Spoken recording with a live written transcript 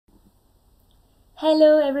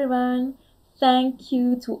Hello everyone! Thank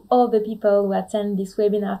you to all the people who attend this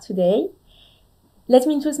webinar today. Let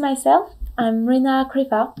me introduce myself. I'm Rina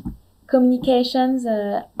Krifa, Communications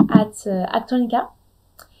at Actronika.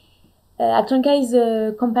 Actronika is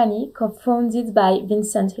a company co-founded by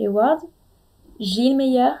Vincent Hayward, Gilles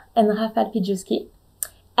Meyer and Rafał Pijuski,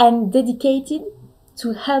 and dedicated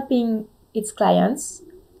to helping its clients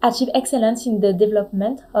achieve excellence in the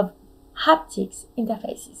development of haptics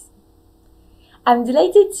interfaces. I'm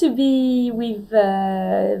delighted to be with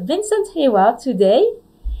Vincent Hayward today,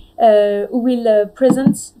 who will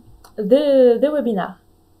present the webinar.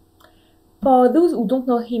 For those who don't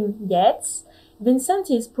know him yet, Vincent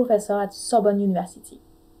is professor at Sorbonne University.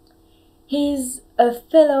 He's a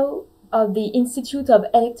fellow of the Institute of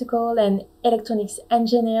Electrical and Electronics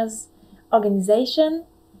Engineers organization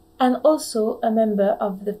and also a member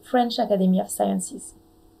of the French Academy of Sciences.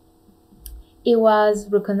 He was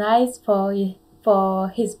recognized for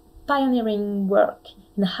his pioneering work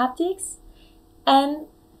in haptics and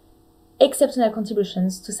exceptional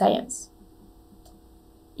contributions to science.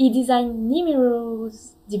 He designed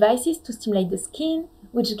numerous devices to stimulate the skin,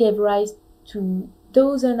 which gave rise to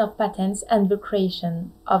dozens of patents and the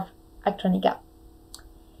creation of Actronika.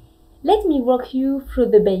 Let me walk you through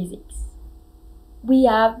the basics. We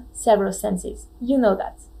have several senses, you know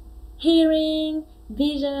that. Hearing,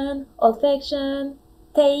 vision, olfaction,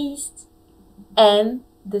 taste, and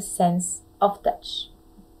the sense of touch.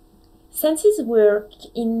 Senses work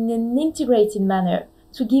in an integrated manner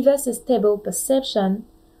to give us a stable perception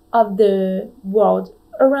of the world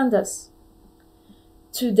around us.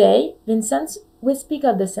 Today, Vincent will speak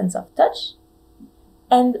of the sense of touch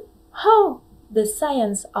and how the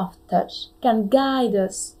science of touch can guide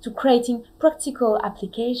us to creating practical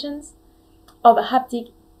applications of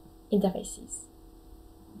haptic interfaces.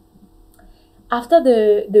 After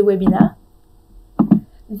the webinar,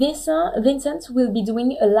 Vincent will be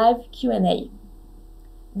doing a live Q&A.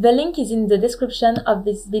 The link is in the description of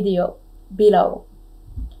this video below.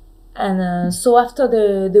 And so after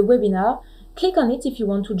the webinar, click on it if you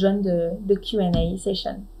want to join the Q&A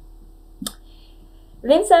session.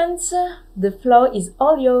 Vincent, the floor is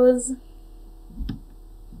all yours.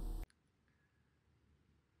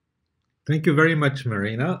 Thank you very much,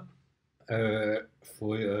 Marina,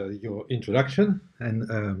 for your introduction.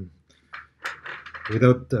 And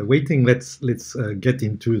without waiting, let's get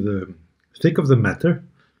into the thick of the matter.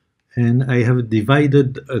 And I have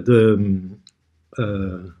divided the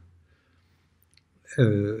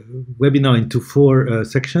webinar into four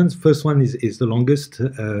sections. First one is the longest.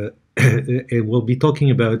 It will be talking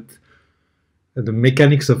about the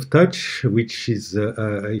mechanics of touch, which is,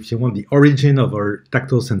 if you want, the origin of our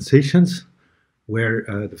tactile sensations, where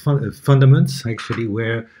the fundaments, actually,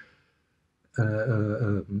 where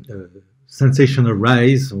sensation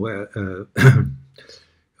arise, where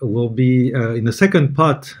will be in the second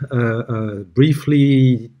part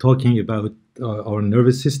briefly talking about our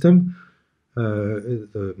nervous system,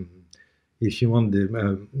 if you want,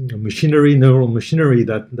 the machinery, neural machinery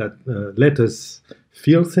that let us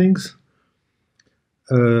feel things.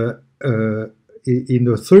 In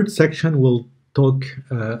the third section, we'll talk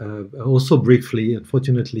also briefly,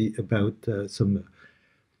 unfortunately, about some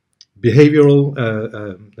behavioral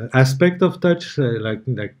aspect of touch, like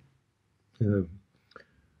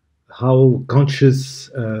how conscious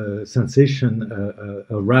sensation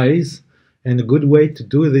arise. And a good way to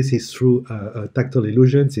do this is through tactile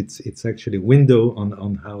illusions. It's actually a window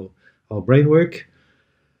on how our brain work.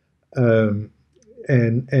 And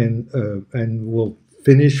we'll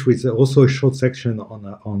finish with also a short section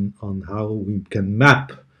on how we can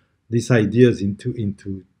map these ideas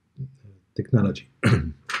into technology.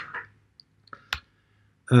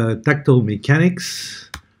 Tactile mechanics.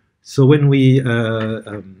 So when we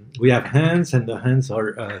have hands, and the hands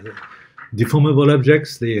are deformable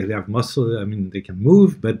objects, they have muscle. I mean, they can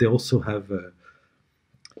move, but they also have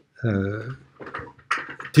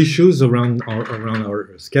tissues around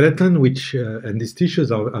our skeleton, which and these tissues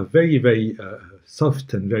are very, very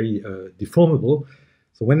soft and very deformable.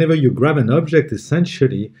 So whenever you grab an object,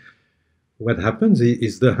 essentially, what happens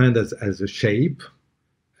is the hand has a shape.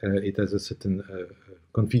 It has a certain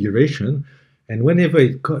configuration, and whenever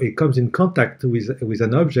it comes in contact with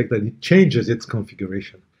an object, that it changes its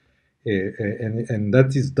configuration, and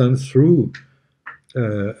that is done through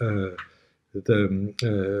the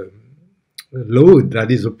load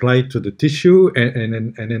that is applied to the tissue,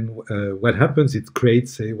 and then what happens? It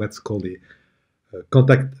creates what's called a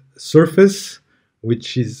contact surface,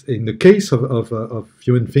 which is, in the case of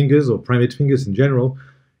human fingers or primate fingers in general,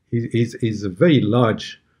 is a very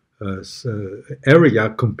large area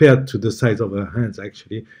compared to the size of our hands.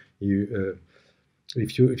 Actually,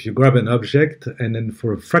 if you grab an object and then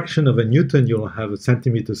for a fraction of a Newton, you'll have a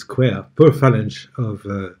centimeter square per phalange of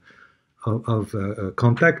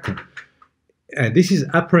contact. And this is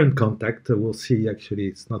apparent contact. We'll see. Actually,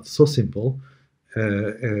 it's not so simple.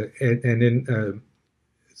 And then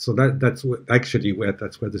so that's where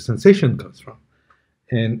the sensation comes from.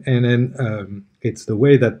 And then it's the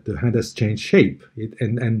way that the hand has changed shape.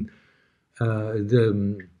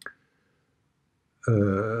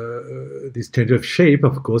 This change of shape,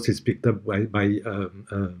 of course, is picked up by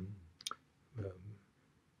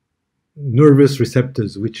nervous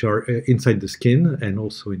receptors, which are inside the skin and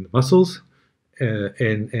also in the muscles.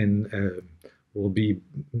 And we'll be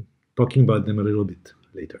talking about them a little bit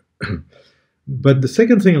later. But the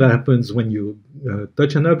second thing that happens when you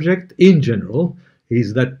touch an object in general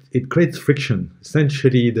is that it creates friction.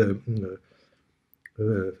 Essentially, the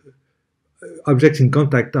objects in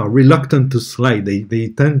contact are reluctant to slide. They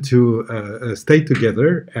tend to stay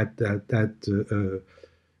together at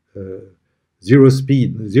zero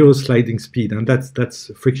speed, zero sliding speed, and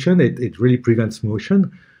that's friction. It really prevents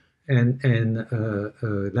motion, and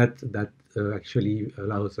that actually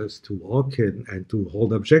allows us to walk and to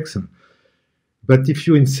hold objects. But if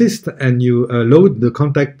you insist and you load the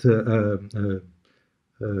contact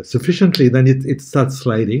sufficiently, then it starts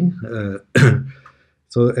sliding.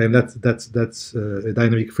 So, and that's a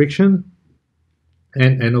dynamic friction,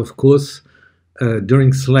 and of course,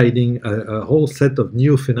 during sliding, a whole set of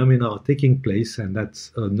new phenomena are taking place, and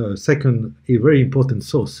that's a second, a very important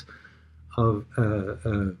source of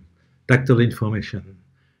tactile information.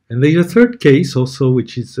 And there's a third case also,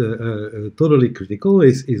 which is totally critical,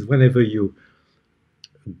 is whenever you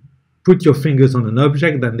put your fingers on an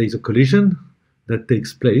object, then there's a collision that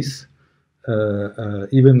takes place.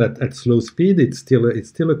 Even at slow speed, it's still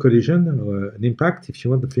a collision or an impact. If you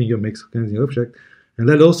want, the finger makes against the object, and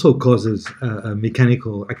that also causes a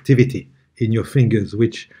mechanical activity in your fingers,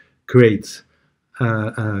 which creates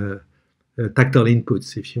tactile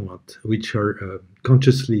inputs, if you want, which are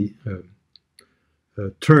consciously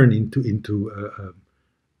turned into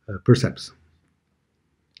percepts.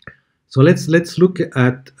 So let's look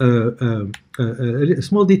at a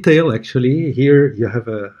small detail. Actually, here you have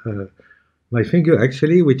my finger,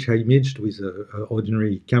 actually, which I imaged with an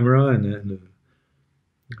ordinary camera and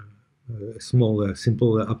a small,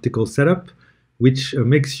 simple optical setup, which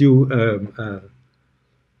makes you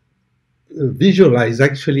visualize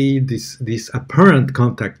actually this apparent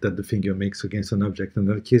contact that the finger makes against an object. In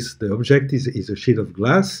that case, the object is a sheet of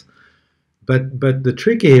glass. But the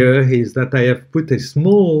trick here is that I have put a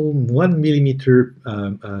small 1 millimeter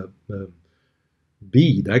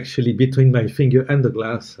bead actually between my finger and the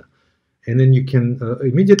glass. And then you can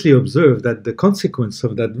immediately observe that the consequence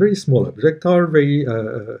of that very small object are very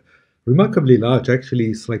remarkably large. Actually,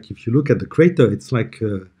 it's like if you look at the crater, it's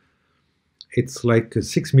like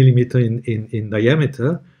 6 millimeter in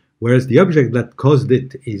diameter, whereas the object that caused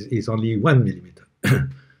it is only 1 millimeter.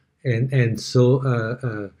 and so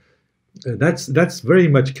that's very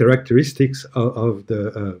much characteristics of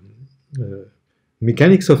the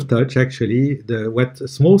mechanics of touch. Actually, what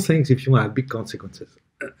small things, if you want, have big consequences.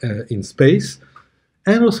 In space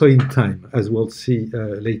and also in time, as we'll see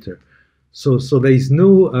later. So there is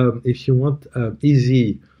no, if you want,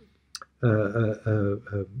 easy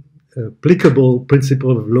applicable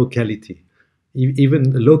principle of locality.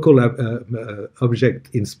 Even local object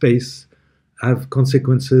in space have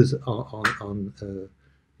consequences on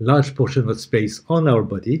large portion of space on our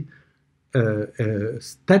body,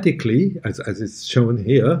 statically, as is shown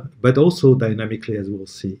here, but also dynamically, as we'll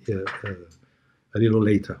see a little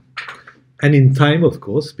later. And in time, of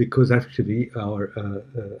course, because actually our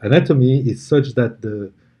anatomy is such that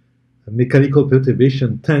the mechanical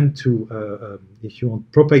perturbation tend to, if you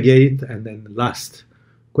want, propagate and then last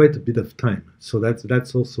quite a bit of time. So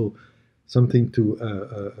that's also something to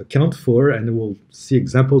account for, and we'll see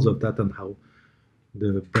examples of that and how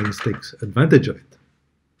the brain takes advantage of it.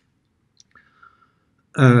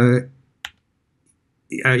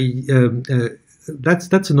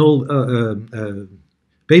 That's an old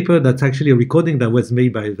paper that's actually a recording that was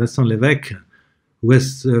made by Vincent Hayward, who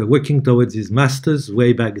was working towards his master's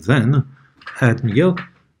way back then at McGill,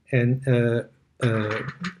 and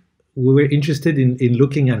we were interested in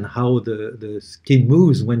looking at how the skin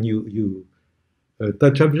moves when you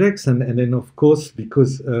touch objects, and then of course,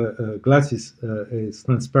 because glass is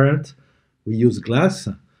transparent, we use glass.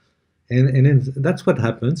 And then that's what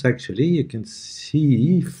happens, actually. You can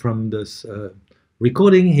see from this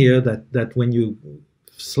recording here that when you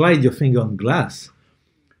slide your finger on glass,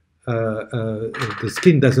 the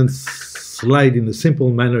skin doesn't slide in a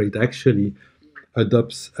simple manner. It actually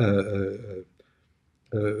adopts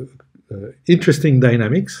interesting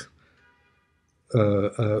dynamics,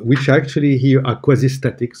 which actually here are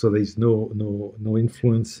quasi-static, so there is no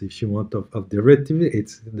influence, if you want, of derivative.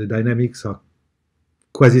 The dynamics are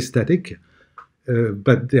quasi-static,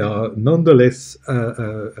 but they are nonetheless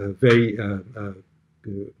very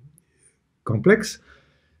complex.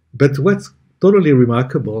 But what's totally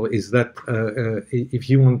remarkable is that if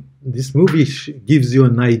you want, this movie gives you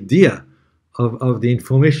an idea of the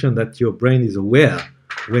information that your brain is aware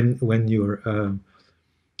when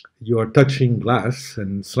you're touching glass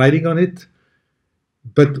and sliding on it.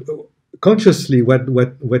 But consciously, what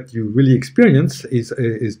you really experience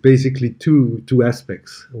is basically two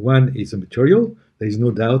aspects. One is a material. There is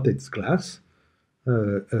no doubt it's glass.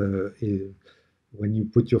 When you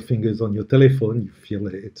put your fingers on your telephone, you feel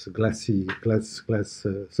it's a glass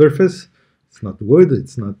surface. It's not wood.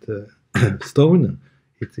 It's not stone.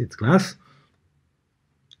 It's glass.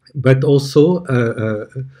 But also,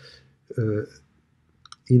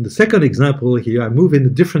 in the second example here, I move in a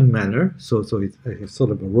different manner. So it's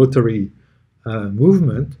sort of a rotary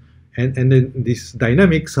movement, and then these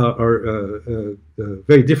dynamics are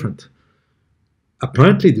very different,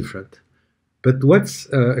 apparently different. But what's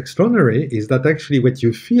extraordinary is that actually what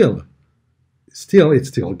you feel, it's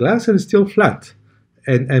still glass and it's still flat,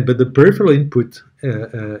 but the peripheral input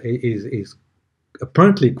is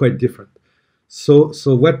apparently quite different. So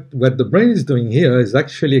what the brain is doing here is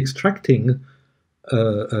actually extracting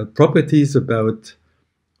properties about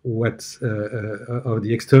what's of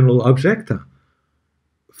the external object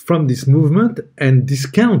from this movement and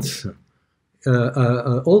discounts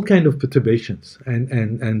all kind of perturbations.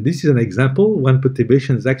 And this is an example. One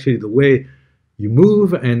perturbation is actually the way you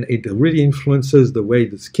move, and it really influences the way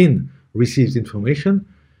the skin receives information.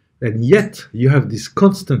 And yet you have this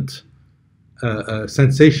constant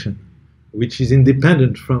sensation, which is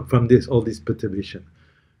independent from all this perturbation.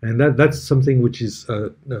 And that's something which is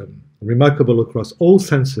remarkable across all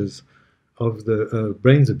senses of the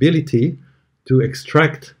brain's ability to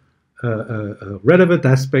extract a relevant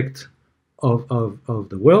aspect of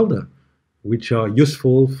the world, which are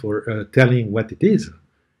useful for telling what it is,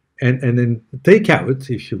 and then take out,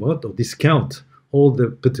 if you want, or discount all the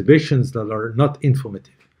perturbations that are not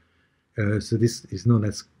informative. So this is known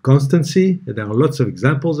as constancy. There are lots of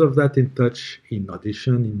examples of that in touch, in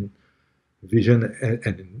audition, in vision,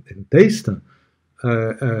 and in taste.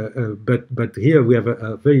 But here we have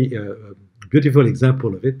a very beautiful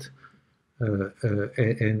example of it.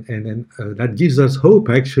 And that gives us hope,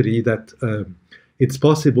 actually, that it's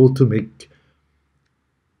possible to make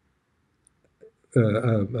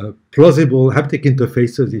plausible haptic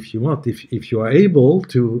interfaces, if you want, if you are able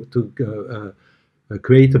to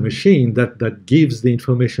create a machine that gives the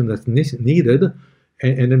information that's needed,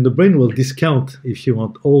 and then the brain will discount, if you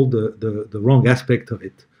want, all the wrong aspect of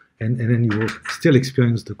it, and then you will still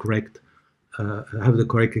experience the correct, have the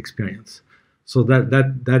correct experience. So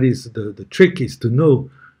that is the trick, is to know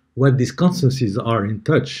what these constancies are in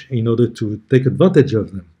touch in order to take advantage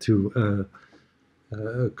of them to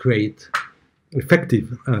create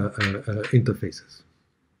effective interfaces.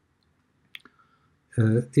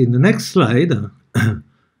 In the next slide,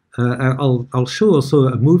 I'll show also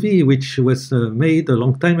a movie which was made a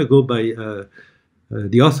long time ago by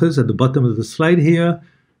the authors at the bottom of the slide here,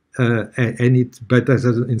 but it has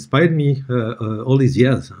inspired me all these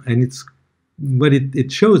years. And it's what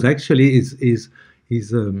it shows actually is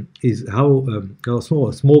how a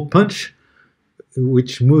small punch,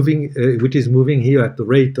 which is moving here at the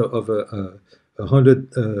rate of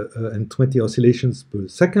 120 oscillations per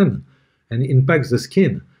second, and impacts the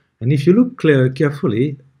skin. And if you look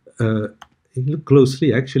carefully, look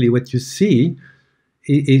closely, actually, what you see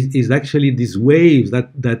is actually these waves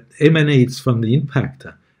that emanates from the impact,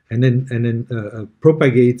 and then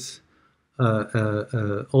propagates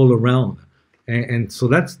all around. And so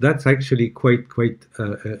that's actually quite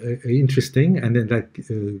interesting, and then that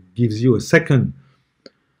gives you a second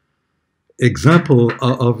example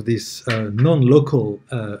of this non-local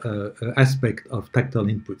aspect of tactile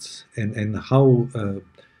inputs, and how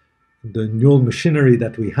the neural machinery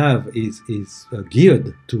that we have is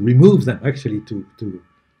geared to remove them, actually to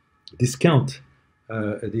discount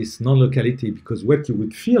this non-locality, because what you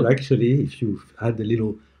would feel actually if you had a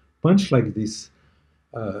little punch like this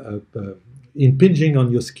impinging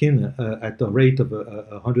on your skin at a rate of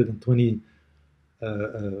 120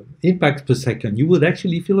 impacts per second, you would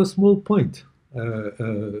actually feel a small point,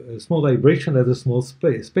 a small vibration at a small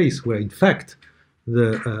space where in fact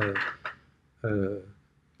the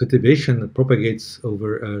perturbation propagates over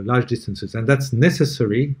large distances, and that's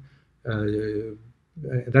necessary.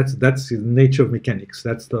 That's the nature of mechanics.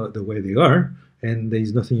 That's the way they are, and there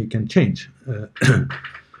is nothing you can change.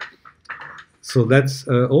 So that's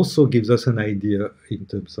also gives us an idea in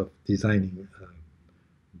terms of designing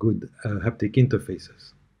good haptic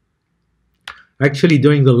interfaces. Actually,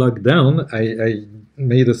 during the lockdown, I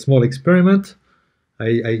made a small experiment.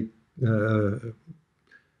 I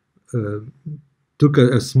took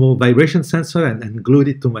a small vibration sensor and glued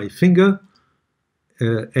it to my finger.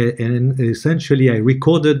 And essentially, I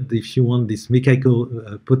recorded, if you want, this mechanical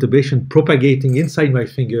perturbation propagating inside my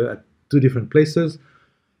finger at two different places,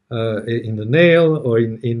 in the nail or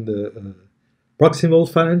in the proximal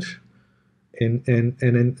phalange. And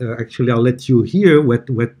then actually, I'll let you hear what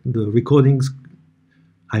the recordings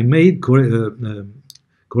I made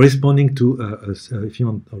corresponding to, if you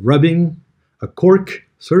want, rubbing a cork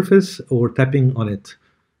surface or tapping on it.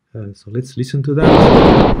 So let's listen to that.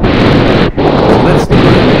 So that's the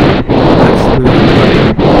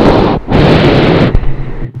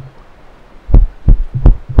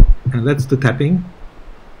and that's the tapping.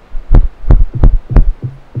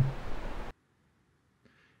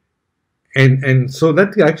 And so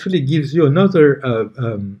that actually gives you another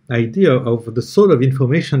idea of the sort of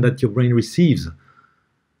information that your brain receives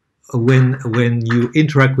when you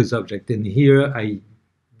interact with object. And here I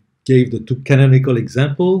gave the two canonical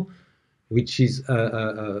example, which is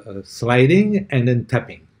sliding and then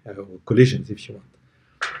tapping, or collisions, if you want.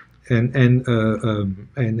 And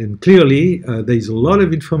then clearly there is a lot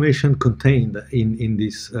of information contained in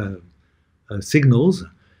these signals.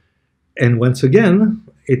 And once again,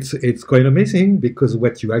 it's quite amazing, because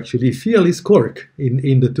what you actually feel is cork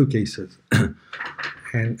in the two cases.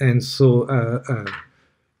 and so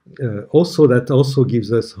also that also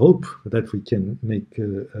gives us hope that we can make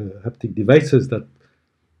haptic devices that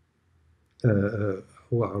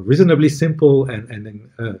are reasonably simple and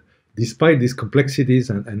despite these complexities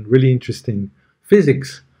and really interesting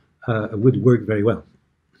physics, would work very well.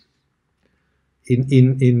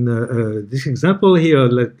 In this example here,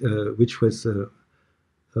 which was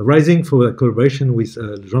arising for a collaboration with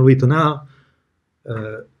Jean-Louis Tonard,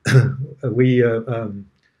 we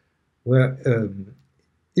were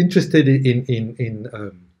interested in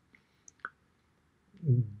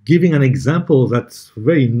giving an example that's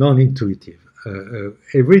very non-intuitive.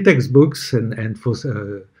 Every textbooks and for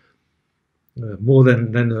more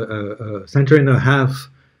than a century and a half,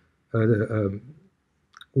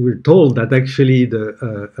 we're told that actually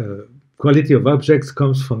the quality of objects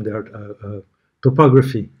comes from their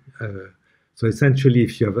topography. So essentially,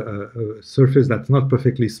 if you have a surface that's not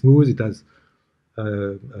perfectly smooth, it has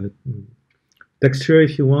texture,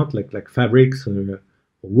 if you want, like fabrics or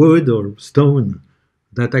wood or stone,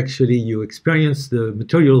 that actually you experience the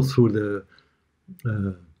material through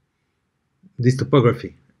this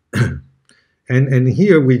topography. and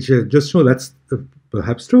here we just show that's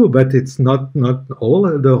perhaps true, but it's not all.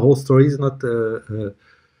 The whole story is not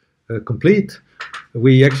complete.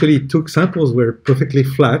 We actually took samples were perfectly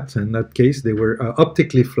flat. In that case, they were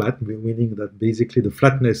optically flat, meaning that basically the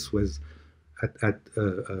flatness was at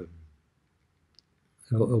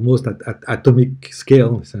almost at atomic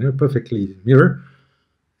scale, perfectly mirror.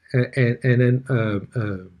 And then,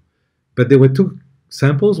 but there were two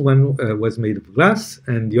samples. One was made of glass,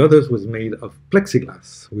 and the others was made of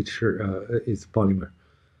plexiglass, which is polymer.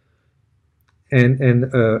 And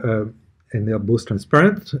they are both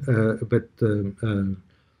transparent, but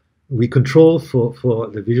we control for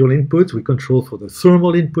the visual inputs. We control for the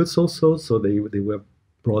thermal inputs also, so they were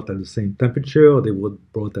brought at the same temperature, or they were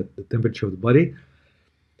brought at the temperature of the body.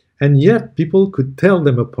 And yet people could tell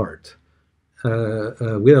them apart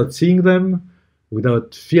without seeing them,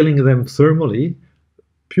 without feeling them thermally.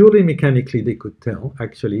 Purely mechanically, they could tell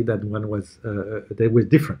actually that one was they were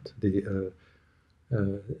different. They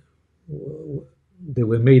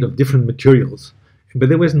were made of different materials, but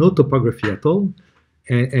there was no topography at all.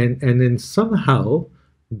 And then somehow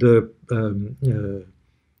the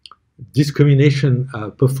discrimination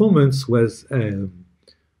performance was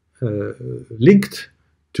linked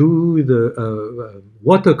to the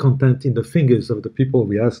water content in the fingers of the people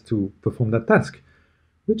we asked to perform that task,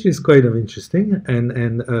 which is quite interesting, and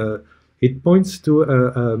it points to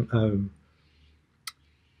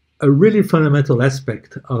a really fundamental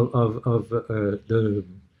aspect of the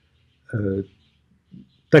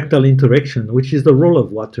tactile interaction, which is the role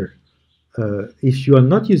of water. If you are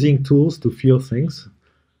not using tools to feel things,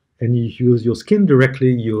 and you use your skin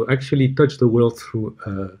directly, you actually touch the world through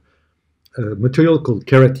a material called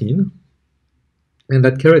keratin, and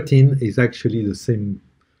that keratin is actually the same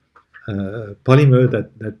polymer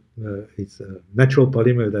that is a natural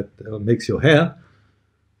polymer that makes your hair.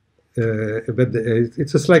 But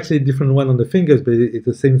it's a slightly different one on the fingers, but it's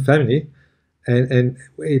the same family. And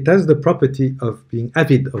it has the property of being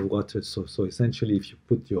avid of water. So essentially, if you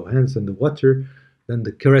put your hands in the water, then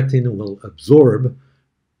the keratin will absorb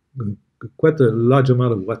quite a large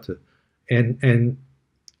amount of water. And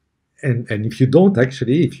if you don't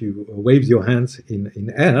actually, if you wave your hands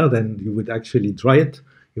in air, then you would actually dry it.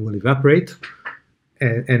 It will evaporate.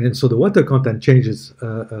 And so the water content changes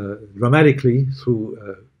dramatically through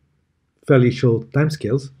fairly short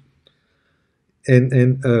timescales.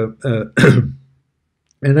 And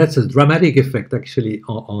that's a dramatic effect actually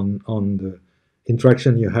on the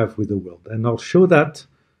interaction you have with the world. And I'll show that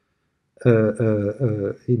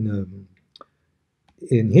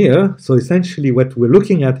in here. So essentially what we're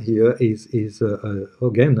looking at here is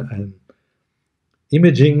again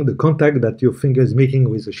imaging the contact that your finger is making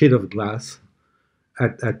with a sheet of glass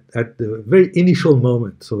at the very initial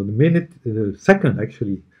moment. So the second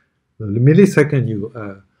actually, the millisecond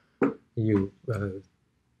you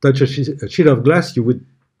touch a sheet of glass, you would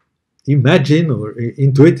imagine or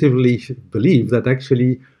intuitively believe that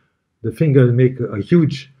actually the fingers make a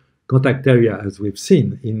huge contact area, as we've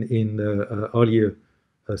seen in earlier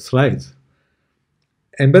slides.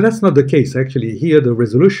 But that's not the case. Actually, here the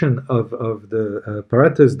resolution of the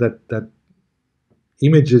apparatus that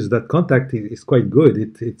images that contact is quite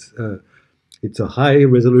good. It's a high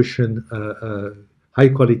resolution, high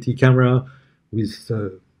quality camera with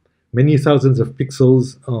many thousands of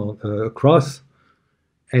pixels across,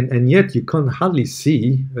 and yet you can't hardly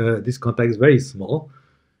see this contact is very small.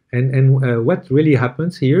 And what really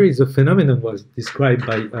happens here is a phenomenon was described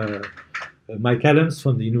by Mike Adams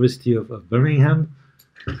from the University of Birmingham,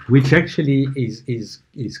 which actually is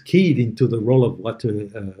keyed into the role of water.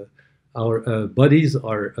 Our bodies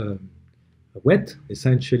are wet,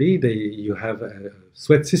 essentially. You have a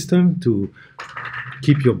sweat system to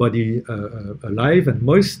keep your body alive and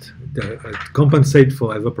moist, to compensate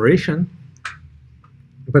for evaporation.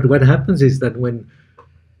 But what happens is that when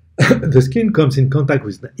the skin comes in contact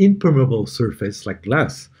with the impermeable surface like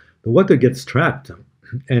glass, the water gets trapped,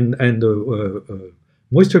 and the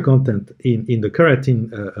moisture content in the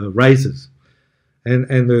keratin rises,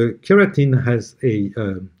 and the keratin has a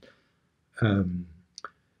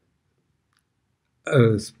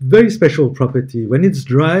very special property. When it's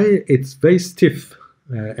dry, it's very stiff,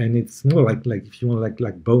 and it's more like if you want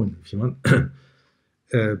like bone, if you want.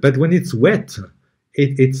 But when it's wet,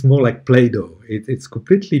 it's more like Play-Doh. It's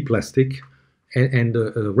completely plastic, and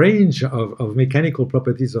the range of mechanical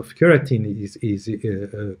properties of keratin is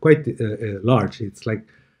quite large.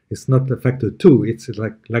 It's not a factor 2. It's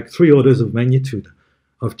like 3 orders of magnitude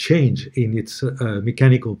of change in its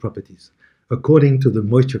mechanical properties according to the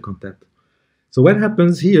moisture content. So what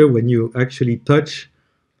happens here when you actually touch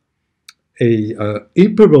a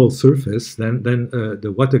impermeable surface, then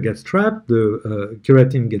the water gets trapped, the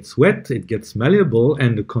keratin gets wet, it gets malleable,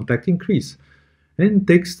 and the contact increase. And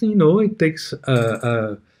it takes, it's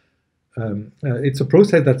a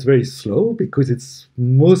process that's very slow because it's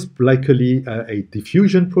most likely a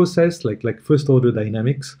diffusion process, like first order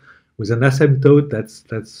dynamics, with an asymptote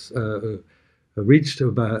that's reached at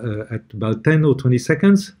about 10 or 20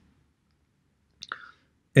 seconds,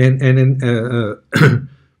 and then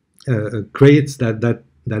creates that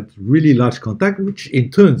really large contact, which in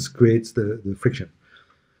turn creates the friction.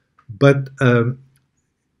 But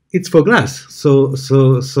it's for glass, so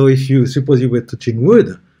if you suppose you were touching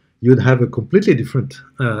wood, you'd have a completely different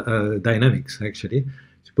dynamics. Actually,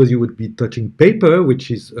 suppose you would be touching paper,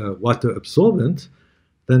 which is water absorbent,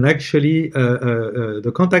 then actually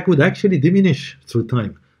the contact would actually diminish through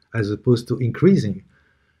time as opposed to increasing.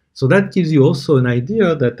 So that gives you also an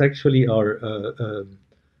idea that actually our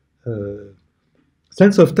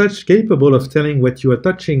sense of touch capable of telling what you are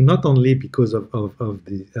touching, not only because of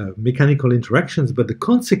the mechanical interactions, but the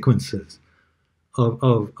consequences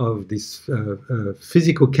of this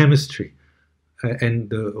physical chemistry and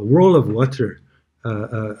the role of water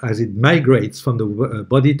as it migrates from the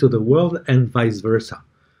body to the world and vice versa.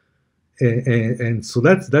 And so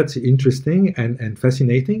that's interesting and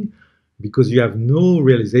fascinating, because you have no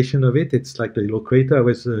realization of it. It's like the little crater I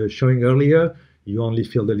was showing earlier. You only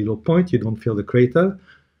feel the little point, you don't feel the crater.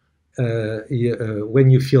 When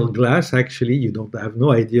you feel glass, actually, you don't have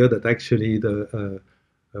no idea that actually the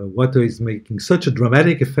water is making such a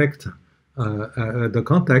dramatic effect, the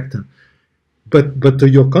contact. But to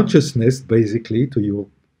your consciousness, basically, to your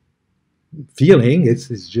feeling,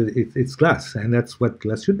 it's glass, and that's what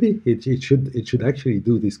glass should be. It should actually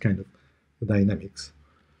do this kind of dynamics.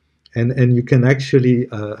 and you can actually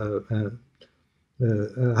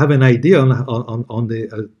have an idea on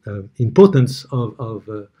the importance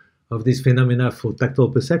of these phenomena for tactile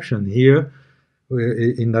perception. Here,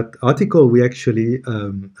 in that article, we actually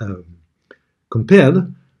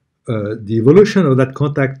compared the evolution of that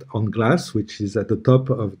contact on glass, which is at the top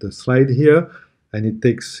of the slide here, and it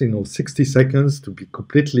takes 60 seconds to be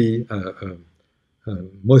completely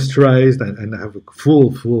moisturized and have a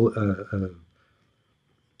full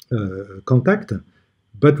contact,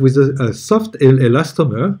 but with a soft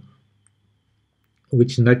elastomer,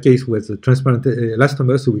 which in that case was a transparent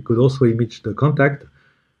elastomer, so we could also image the contact.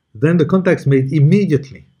 Then the contact's made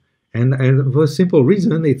immediately. And for a simple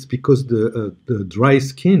reason, it's because the dry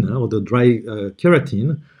skin or the dry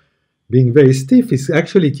keratin, being very stiff, is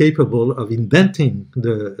actually capable of indenting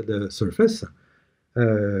the surface.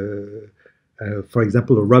 For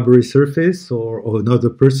example, a rubbery surface or another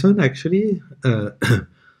person, actually.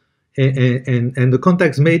 And the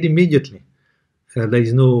contact's made immediately. There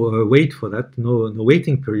is no wait for that, no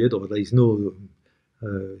waiting period, or there is no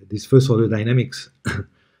this first order dynamics.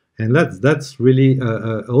 And that's really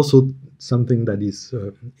also something that is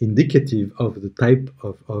indicative of the type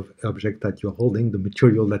of object that you're holding, the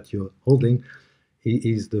material that you're holding,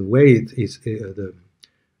 is the way it is the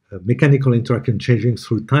mechanical interaction changing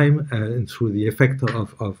through time and through the effect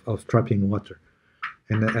of trapping water.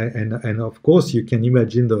 And of course, you can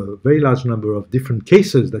imagine the very large number of different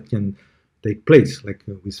cases that can take place, like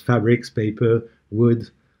with fabrics, paper,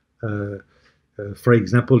 wood. For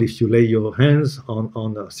example, if you lay your hands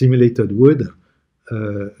on a simulated wood,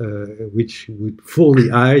 which would fool the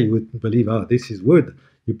eye, you would believe, oh, this is wood.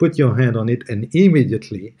 You put your hand on it, and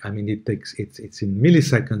immediately, I mean, it's in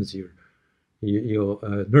milliseconds. Your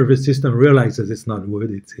nervous system realizes it's not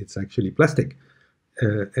wood; it's actually plastic.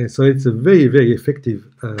 And so it's a very effective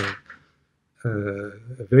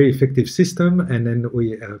system, and then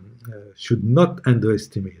we should not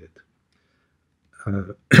underestimate it.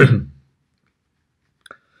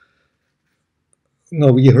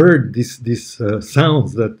 No, we heard these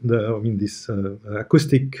sounds that this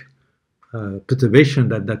acoustic perturbation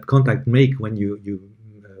that contact make when you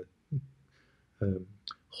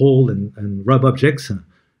hold and rub objects.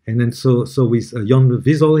 And then so with Jan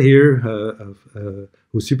Wiesel here,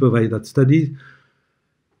 who supervised that study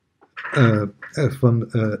from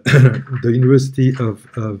the University of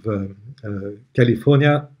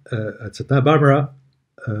California at Santa Barbara,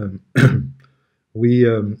 we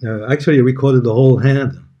actually recorded the whole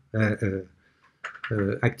hand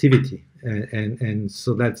activity, and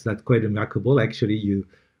so that's quite remarkable. Actually,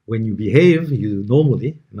 when you behave, you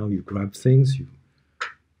normally, you grab things, you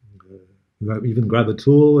even grab a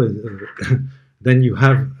tool, then you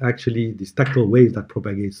have actually this tactile wave that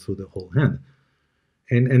propagates through the whole hand.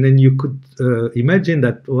 And then you could imagine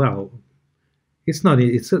that, well, it's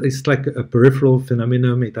like a peripheral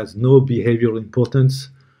phenomenon. It has no behavioral importance.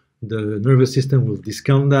 The nervous system will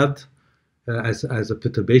discount that as a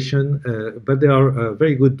perturbation. But there are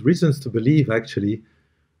very good reasons to believe, actually,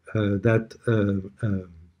 that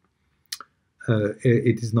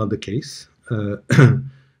it is not the case.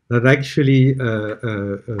 That actually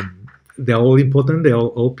they're all important. They are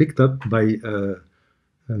all picked up by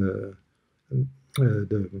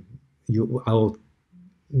our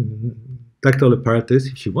tactile apparatus,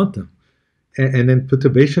 if you want them, and then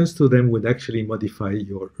perturbations to them would actually modify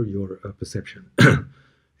your perception.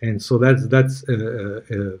 And so that's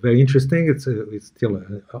very interesting. It's still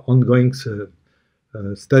an ongoing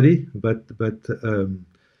study, but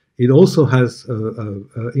it also has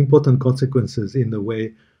important consequences in the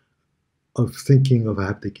way of thinking of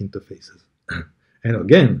haptic interfaces. And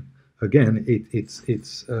again,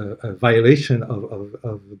 it's a violation of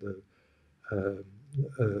the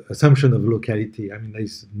assumption of locality. I mean,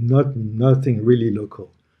 there's nothing really local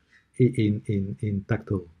in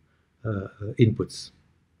tactile inputs.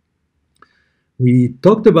 We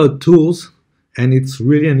talked about tools, and it's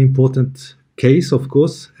really an important case, of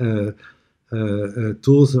course.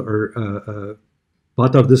 Tools are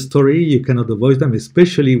part of the story. You cannot avoid them,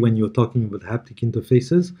 especially when you're talking about haptic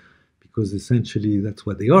interfaces, because essentially that's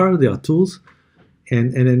what they are. They are tools.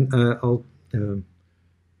 And then I'll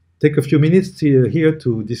take a few minutes here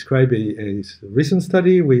to describe a recent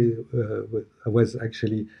study was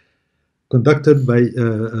actually conducted by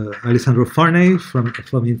Alessandro Farney from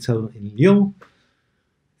INSEAD in Lyon.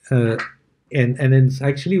 And then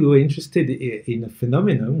actually we were interested in a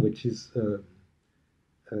phenomenon which is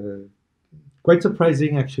quite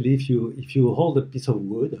surprising, actually. If you hold a piece of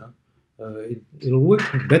wood, it'll work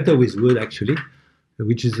better with wood, actually,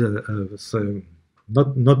 which is so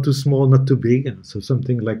not too small, not too big, so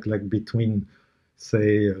something like between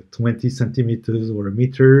say 20 centimeters or a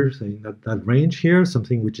meter, in that range here,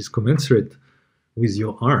 something which is commensurate with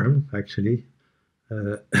your arm, actually.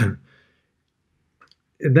 And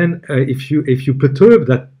then if you perturb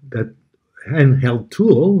that handheld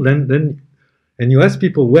tool, then and you ask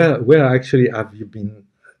people where actually have you been,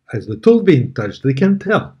 has the tool been touched, they can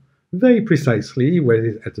tell very precisely where it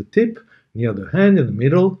is, at the tip, near the hand, in the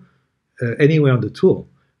middle, anywhere on the tool.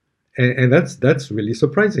 And that's really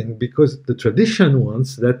surprising, because the tradition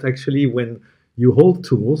wants that actually when you hold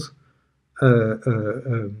tools,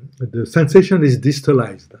 the sensation is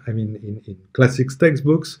distalized. I mean, in classic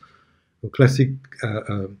textbooks, classic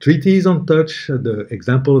treatises on touch, the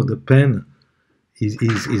example of the pen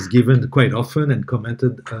is given quite often and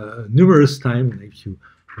commented numerous times. If you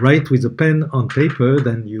write with a pen on paper,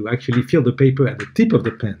 then you actually feel the paper at the tip of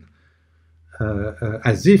the pen,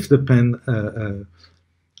 as if the pen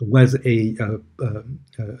was a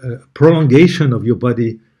prolongation of your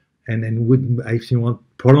body, and would, if you want,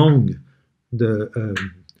 prolong the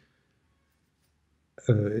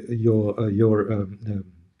your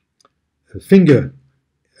finger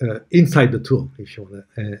inside the tool, if you want.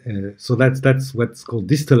 So that's what's called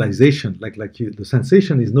distalization. The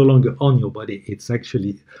sensation is no longer on your body; it's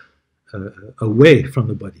actually away from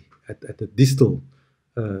the body at a distal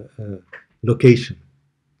location.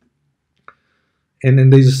 And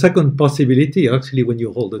then there's a second possibility, actually, when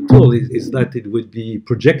you hold a tool, is that it would be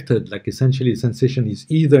projected. Like, essentially, the sensation is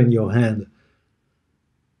either in your hand.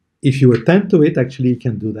 If you attend to it, actually, you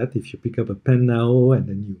can do that. If you pick up a pen now and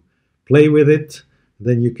then you play with it,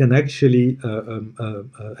 then you can actually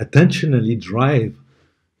attentionally drive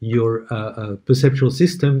your perceptual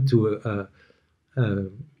system to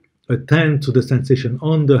attend to the sensation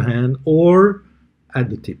on the hand or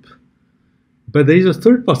at the tip. But there is a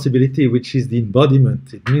third possibility, which is the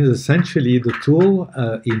embodiment. It means essentially the tool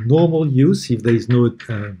in normal use, if there is no,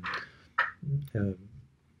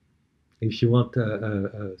 if you want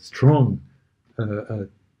a strong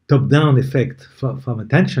top-down effect from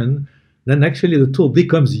attention, then actually the tool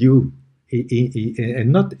becomes you, and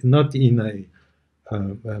not in a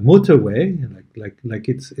motor way, like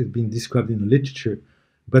it's been described in the literature,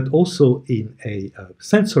 but also in a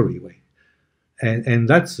sensory way. And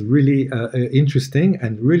that's really interesting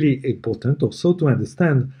and really important also to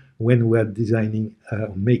understand when we're designing,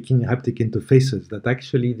 making haptic interfaces, that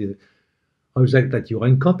actually the object that you're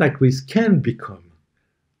in contact with can become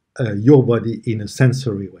your body in a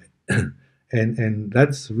sensory way. and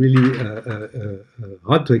that's really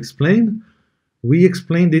hard to explain. We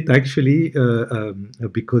explained it actually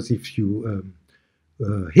because if you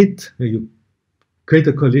you create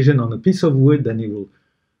a collision on a piece of wood, then you will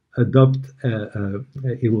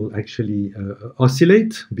it will actually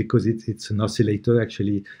oscillate, because it's an oscillator.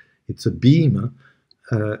 Actually, it's a beam,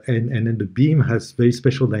 and then the beam has very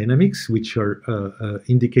special dynamics, which are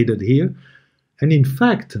indicated here. And in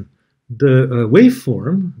fact, the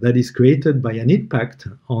waveform that is created by an impact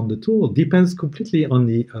on the tool depends completely on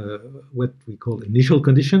the what we call initial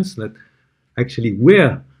conditions, that actually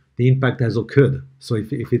where the impact has occurred. So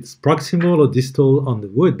if it's proximal or distal on the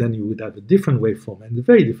wood, then you would have a different waveform, and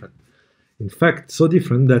very different. In fact, so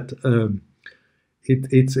different that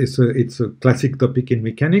it's a classic topic in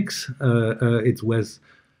mechanics. It was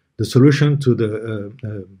the solution to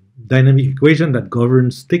the dynamic equation that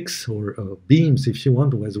governs sticks or beams, if you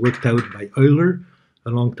want, was worked out by Euler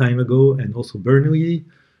a long time ago, and also Bernoulli.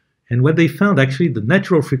 And what they found, actually, the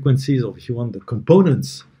natural frequencies, or if you want, the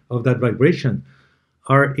components of that vibration,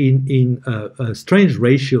 are in strange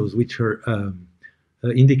ratios, which are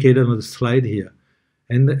indicated on the slide here.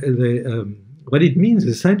 And what it means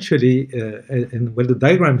essentially, and what the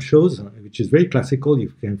diagram shows, which is very classical, you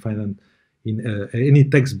can find them in any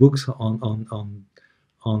textbooks on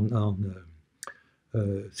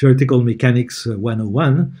theoretical mechanics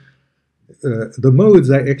 101. The modes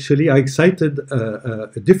are actually excited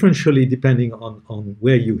differentially depending on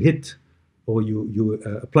where you hit or you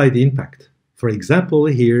apply the impact. For example,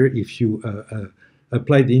 here, if you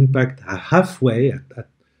apply the impact halfway at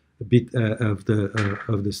a bit of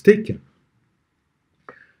the stick,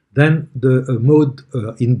 then the mode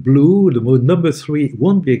in blue, the mode number 3,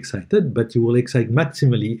 won't be excited, but you will excite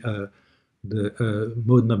maximally the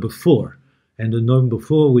mode number 4. And the number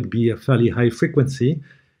 4 would be a fairly high frequency,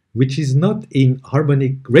 which is not in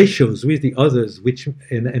harmonic ratios with the others, which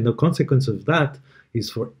and the consequence of that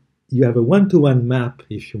is you have a one-to-one map,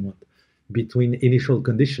 if you want, between initial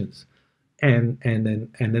conditions and then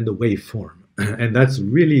the waveform. And that's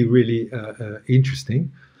really, really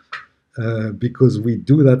interesting because we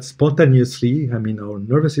do that spontaneously. I mean, our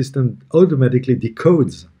nervous system automatically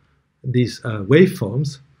decodes these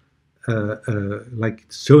waveforms like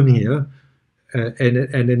it's shown here,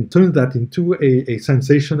 and then turn that into a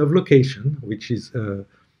sensation of location, which is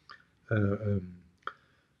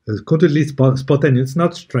completely spontaneous. It's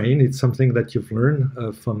not strain. It's something that you've learned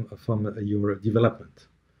from your development.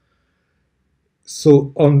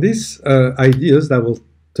 So on these ideas, that will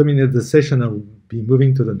terminate the session. I will be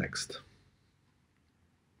moving to the next.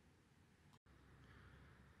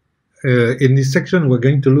 In this section, we're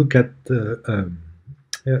going to look at a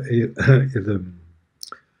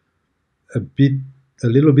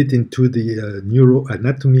little bit into the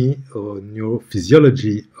neuroanatomy or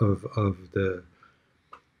neurophysiology of the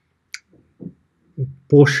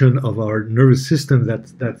portion of our nervous system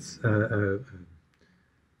that's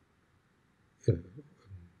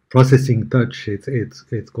processing touch.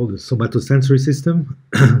 It's called the somatosensory system.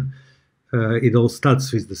 It all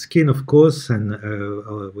starts with the skin, of course, and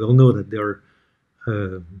we all know that there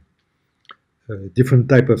are different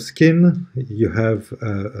type of skin. You have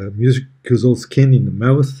mucosal skin in the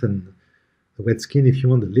mouth, and the wet skin, if you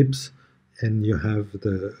want, the lips, and you have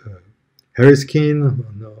the hairy skin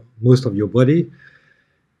on most of your body,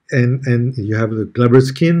 and you have the glabrous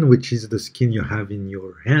skin, which is the skin you have in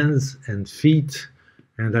your hands and feet,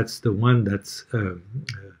 and that's the one that's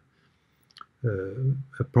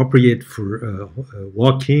appropriate for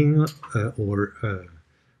walking or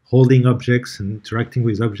holding objects and interacting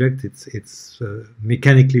with objects. It's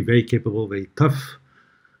mechanically very capable, very tough,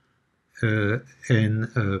 and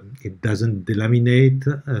it doesn't delaminate.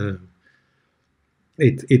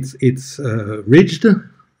 It's ridged,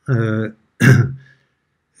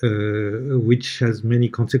 which has many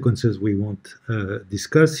consequences we won't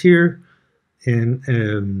discuss here, and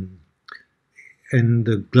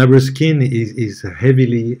the glabrous skin is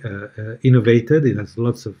heavily innervated. It has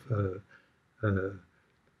lots of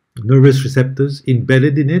nervous receptors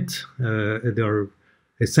embedded in it. There are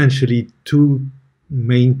essentially two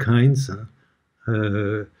main kinds.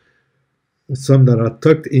 Some that are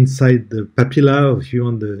tucked inside the papilla, if you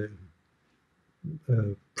want, the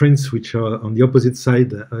prints which are on the opposite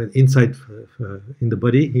side, inside in the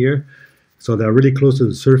body here. So they're really close to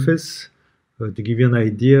the surface. To give you an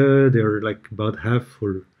idea, they're like about half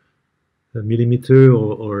or a millimeter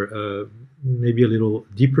or maybe a little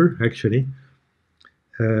deeper, actually.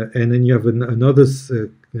 And then you have another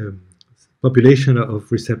population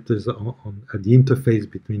of receptors at the interface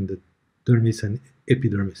between the dermis and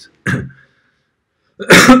epidermis.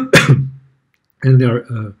 And there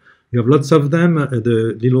are, you have lots of them.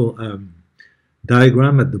 The little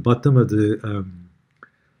diagram at the bottom of the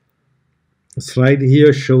slide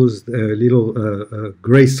here shows little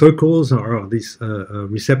gray circles are these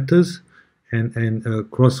receptors, and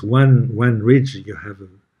across one ridge you have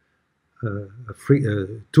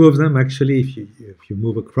two of them actually if you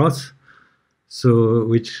move across. So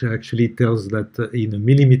which actually tells that in a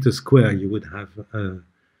millimeter square you would have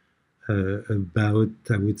about,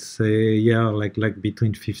 I would say, yeah, like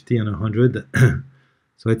between 50 and 100.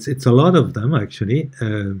 So it's a lot of them actually.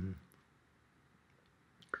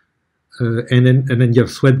 And then you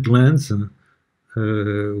have sweat glands,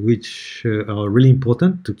 which are really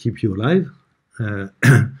important to keep you alive,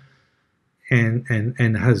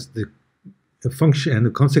 and has the function and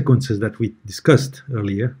the consequences that we discussed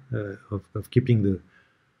earlier of keeping the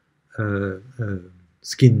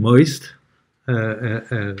skin moist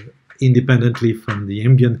independently from the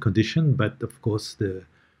ambient condition. But of course, the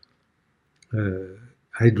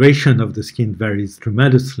hydration of the skin varies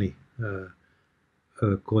tremendously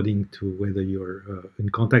according to whether you're in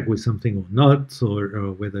contact with something or not,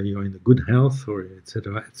 or whether you're in a good health, or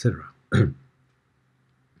etc., etc.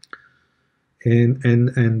 And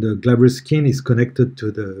the glabrous skin is connected to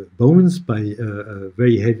the bones by a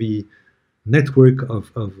very heavy network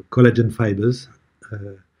of collagen fibers,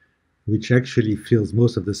 which actually fills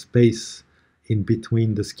most of the space in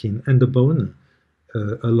between the skin and the bone,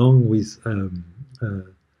 along with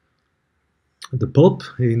the pulp,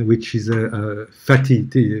 which is a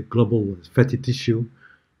global fatty tissue,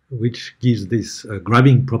 which gives these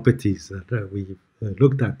grabbing properties that we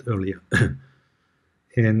looked at earlier.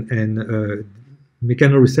 and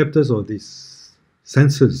mechanoreceptors, or these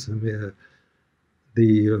sensors,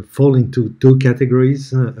 they fall into two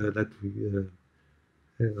categories that we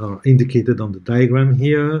are indicated on the diagram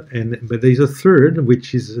here, but there is a third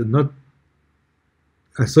which is not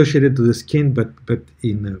associated to the skin, but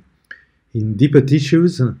in deeper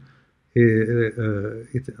tissues.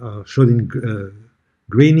 It are shown in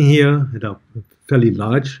green here. They are fairly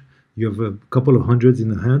large. You have a couple of hundreds in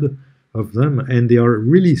the hand of them, and they are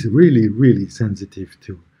really, really, really sensitive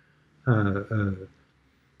to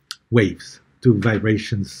waves. to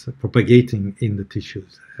vibrations propagating in the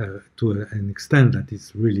tissues to an extent that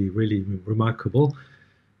is really, really remarkable.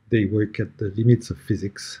 They work at the limits of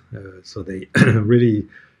physics, so they really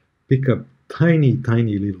pick up tiny,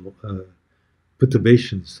 tiny little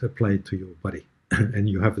perturbations applied to your body, and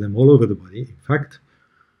you have them all over the body, in fact.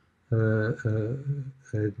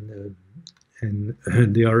 And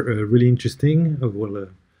they are really interesting.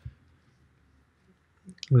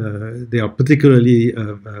 They are particularly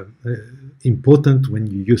important when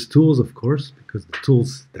you use tools, of course, because the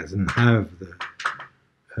tools doesn't have the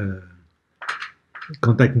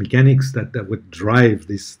contact mechanics that would drive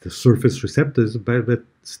the surface receptors, but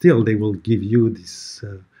still they will give you this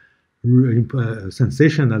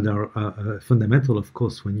sensation that are fundamental, of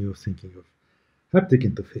course, when you're thinking of haptic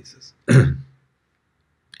interfaces.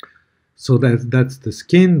 So that's the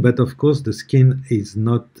skin, but of course the skin is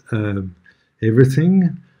not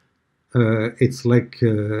everything. It's like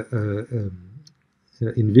in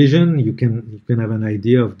vision, you can have an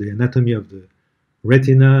idea of the anatomy of the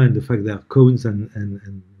retina and the fact there are cones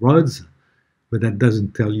and rods, but that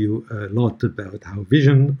doesn't tell you a lot about how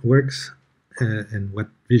vision works and what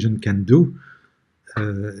vision can do.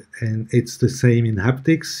 And it's the same in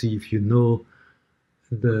haptics. If you know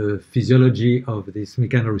the physiology of these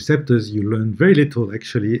mechanoreceptors, you learn very little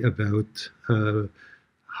actually about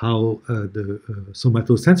how the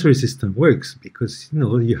somatosensory system works, because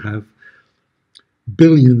you have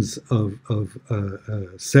billions of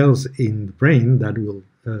cells in the brain that will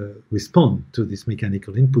respond to these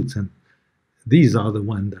mechanical inputs, and these are the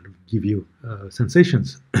ones that give you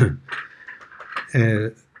sensations.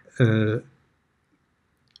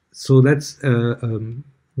 So that's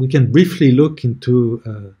we can briefly look into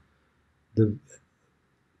the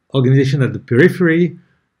organization at the periphery.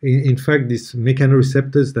 In fact, these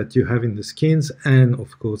mechanoreceptors that you have in the skins, and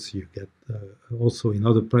of course you get also in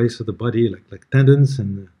other parts of the body, like tendons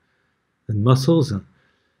and muscles.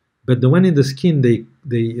 But the one in the skin, they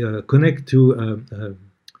connect to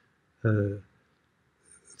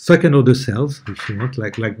second-order cells, if you want,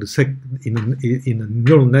 like the in a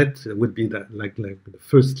neural net would be that like the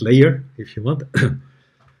first layer, if you want.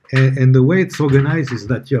 And the way it's organized is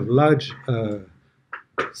that you have large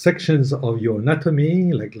sections of your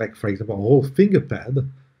anatomy, like for example a whole finger pad,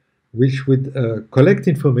 which would collect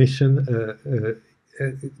information.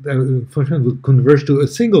 Information would converge to a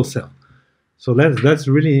single cell. So that's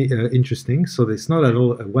really interesting. So it's not at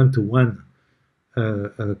all a one-to-one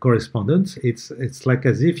correspondence. It's like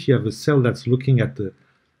as if you have a cell that's looking at the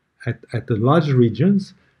large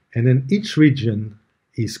regions, and then each region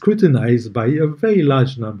is scrutinized by a very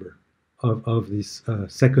large number of these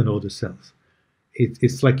second-order cells.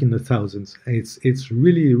 It's like in the thousands. It's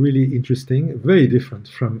really, really interesting, very different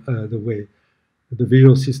from the way the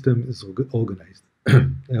visual system is organized,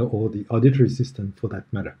 or the auditory system for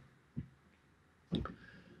that matter.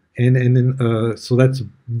 And then so that's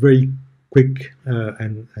very quick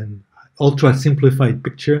and ultra simplified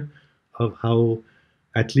picture of how,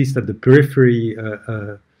 at least at the periphery,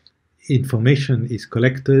 information is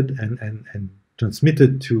collected and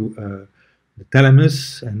transmitted to the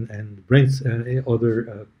thalamus and brains,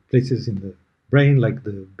 other places in the brain, like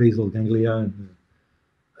the basal ganglia and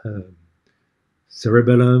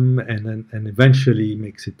cerebellum, and eventually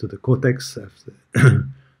makes it to the cortex after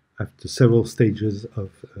after several stages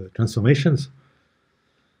of transformations.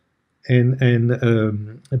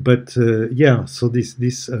 But so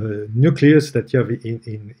this nucleus that you have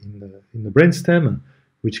in the brainstem,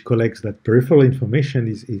 which collects that peripheral information,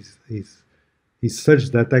 is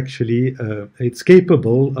such that actually it's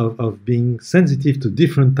capable of being sensitive to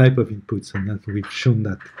different type of inputs, and that we've shown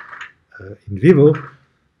that in vivo,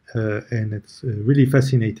 and it's really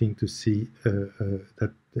fascinating to see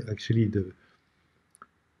that actually the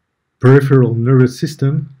peripheral nervous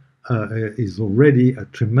system is already a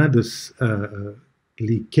tremendously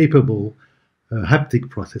capable haptic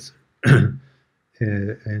processor.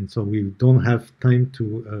 And so we don't have time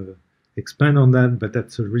to expand on that, but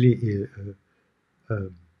that's a really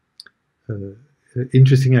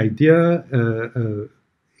interesting idea.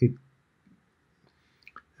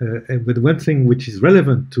 But one thing which is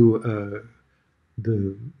relevant to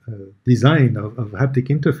the design of haptic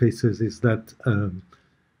interfaces is that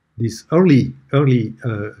these early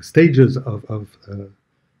stages of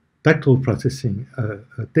tactile processing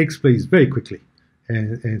takes place very quickly,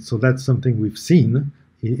 and so that's something we've seen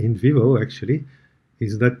in vivo actually,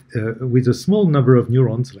 is that with a small number of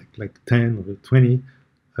neurons, like 10 or 20,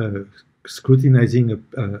 scrutinizing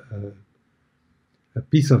a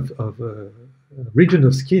piece of region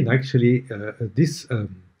of skin, actually this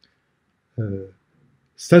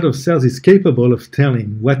set of cells is capable of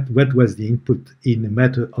telling what was the input in a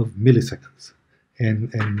matter of milliseconds.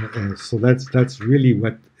 And so that's really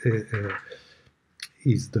what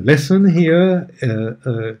is the lesson here.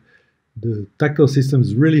 The tactile system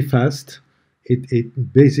is really fast.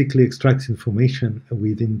 It basically extracts information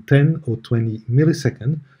within 10 or 20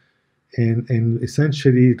 milliseconds, and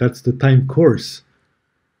essentially that's the time course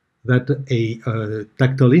that a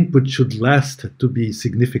tactile input should last to be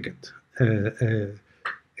significant.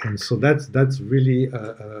 And so that's really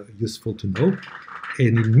useful to know.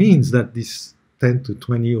 And it means that this 10 to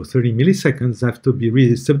 20 or 30 milliseconds have to be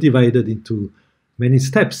really subdivided into many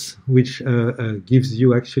steps, which gives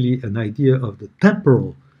you actually an idea of the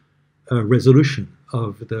temporal resolution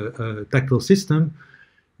of the tactile system,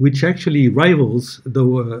 which actually rivals the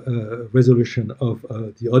resolution of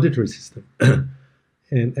the auditory system.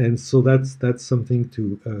 And so that's something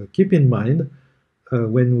to keep in mind.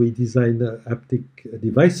 When we design haptic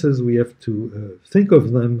devices, we have to think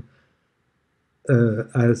of them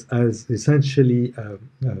as essentially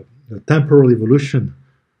a temporal evolution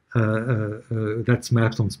that's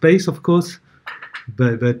mapped on space, of course,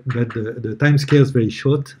 but the time scale is very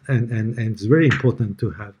short, and it's very important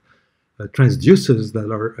to have transducers that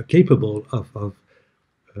are capable of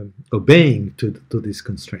obeying to this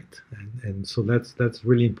constraint, and so that's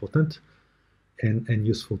really important and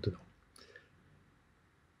useful to know.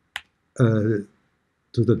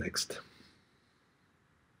 To the next.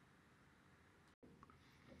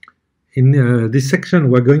 In this section,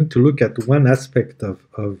 we're going to look at one aspect of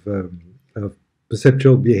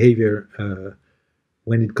perceptual behavior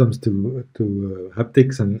when it comes to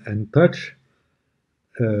haptics and touch.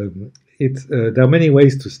 There are many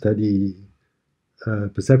ways to study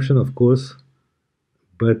perception, of course,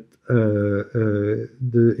 but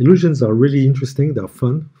the illusions are really interesting. They're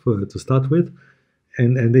fun to start with,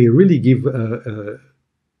 and they really give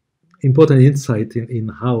important insight in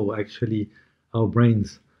how actually our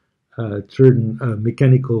brains turn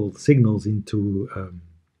mechanical signals into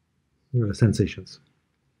sensations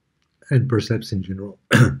and percepts in general.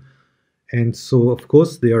 And so, of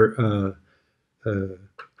course, they are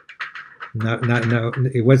now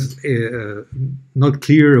it was not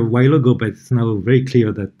clear a while ago, but it's now very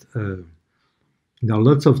clear that there are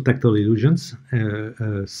lots of tactile illusions.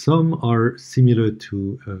 Some are similar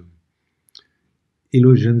to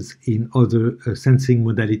illusions in other sensing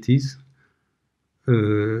modalities.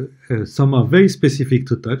 Some are very specific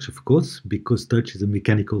to touch, of course, because touch is a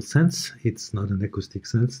mechanical sense. It's not an acoustic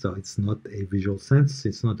sense, so it's not a visual sense,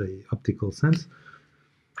 it's not an optical sense.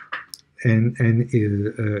 And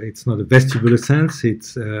it's not a vestibular sense,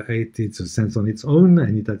 it's a sense on its own,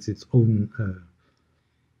 and it has its own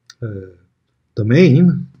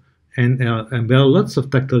domain. And there are lots of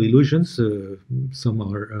tactile illusions. Some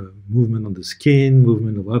are movement on the skin,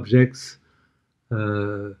 movement of objects,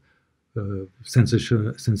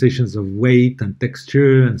 sensations of weight and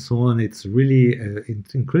texture and so on. It's really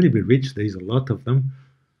it's incredibly rich. There is a lot of them,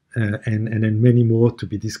 and then many more to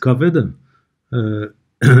be discovered.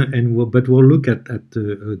 But we'll look at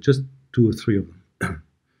just 2 or 3 of them.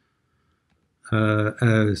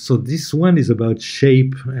 So this one is about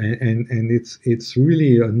shape, and it's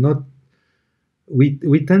really not.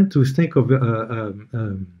 We tend to think of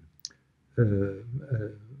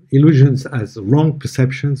illusions as wrong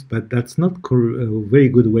perceptions, but that's not a very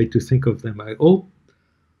good way to think of them. All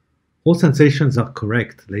sensations are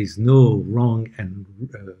correct. There is no wrong and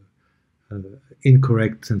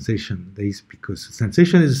incorrect sensation. There is, because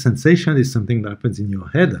sensation is a sensation, is something that happens in your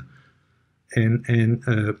head, and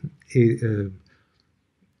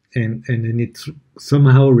it's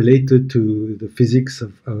somehow related to the physics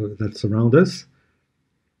of that surround us.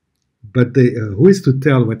 But who is to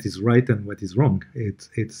tell what is right and what is wrong?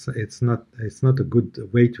 It's not a good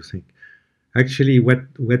way to think. Actually,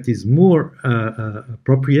 what is more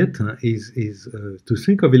appropriate is to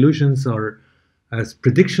think of illusions as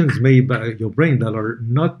predictions made by your brain that are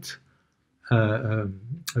not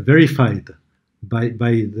verified by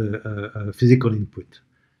the physical input,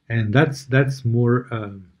 and that's more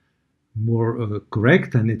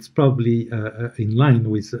correct, and it's probably in line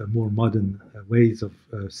with more modern ways of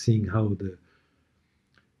seeing how the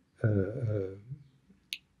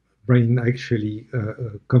brain actually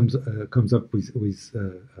comes up with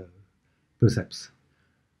percepts.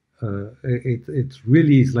 It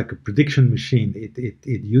really is like a prediction machine.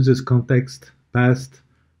 It uses context, past,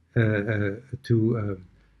 to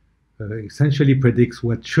essentially predicts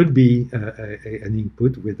what should be an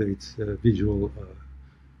input, whether it's visual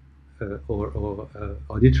or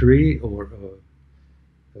auditory or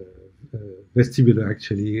vestibular,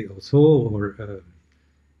 actually, also, or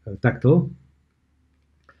tactile.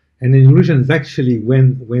 And an illusion is actually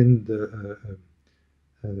when the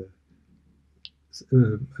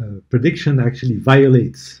prediction actually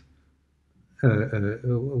violates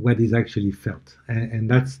what is actually felt, and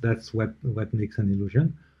that's what makes an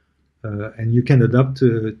illusion. And you can adapt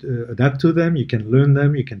to them. You can learn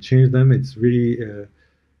them. You can change them. It's really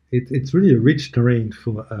it's really a rich terrain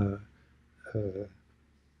for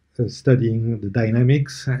studying the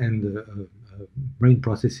dynamics and the brain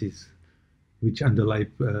processes which underlie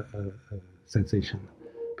sensation.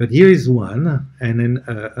 But here is one, and then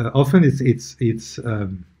often it's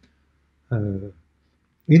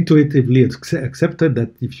intuitively accepted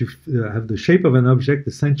that if you have the shape of an object,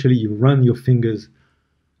 essentially you run your fingers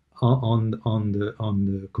on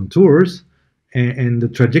the contours, and the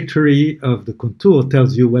trajectory of the contour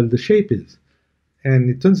tells you what the shape is.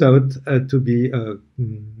 And it turns out to be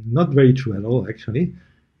not very true at all. Actually,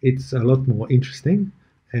 it's a lot more interesting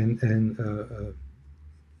and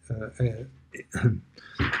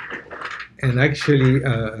actually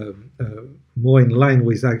more in line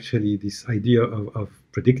with actually this idea of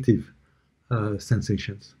predictive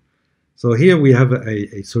sensations. So here we have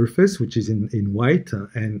a surface which is in white,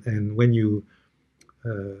 and when you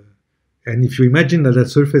and if you imagine that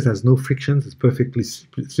surface has no frictions, it's perfectly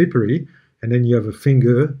slippery, and then you have a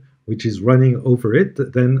finger which is running over it,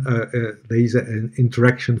 then there is an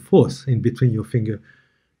interaction force in between your finger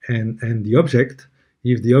and the object.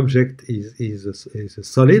 If the object is a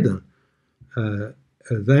solid,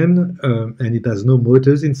 then and it has no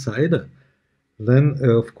motors inside, then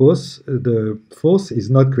of course the force is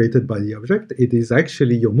not created by the object. It is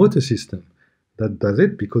actually your motor system that does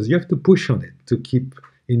it, because you have to push on it to keep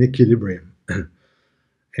in equilibrium.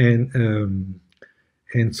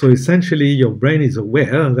 And so essentially your brain is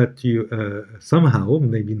aware that you somehow,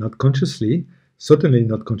 maybe not consciously, certainly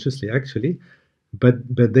not consciously actually, but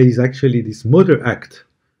there is actually this motor act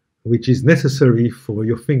which is necessary for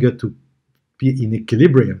your finger to be in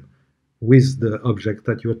equilibrium with the object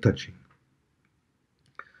that you're touching.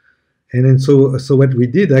 And then so what we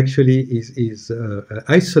did actually is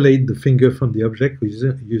isolate the finger from the object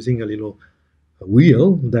using a little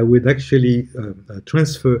wheel that would actually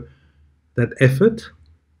transfer that effort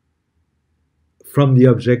from the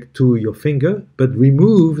object to your finger, but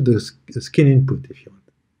remove the skin input, if you want,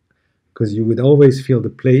 because you would always feel the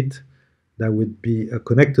plate that would be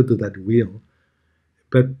connected to that wheel.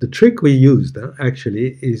 But the trick we used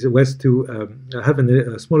actually was to have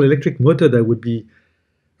a small electric motor that would be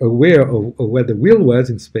aware of where the wheel was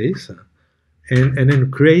in space, and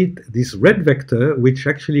then create this red vector which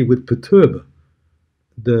actually would perturb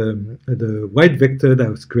the white vector that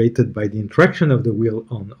was created by the interaction of the wheel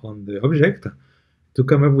on the object, to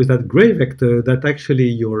come up with that gray vector that actually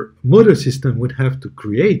your motor system would have to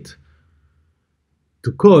create,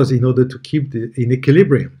 to cause, in order to keep in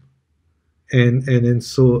equilibrium. And then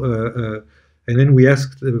we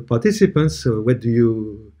asked the participants, what do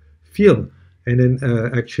you feel? And then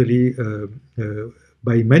actually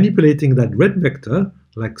by manipulating that red vector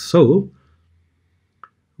like so,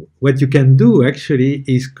 what you can do actually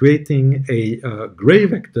is creating a gray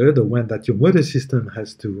vector, the one that your motor system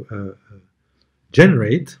has to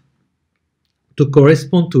generate, to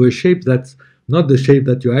correspond to a shape that's not the shape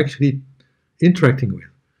that you're actually interacting with.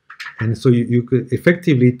 And so you could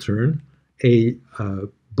effectively turn a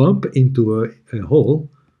bump into a hole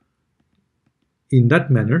in that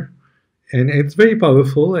manner. And it's very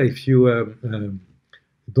powerful if you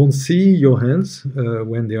don't see your hands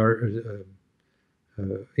when they are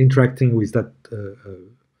interacting with that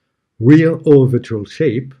real or virtual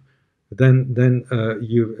shape. Then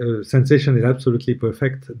your sensation is absolutely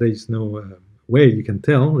perfect. There is no way you can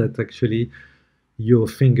tell that actually your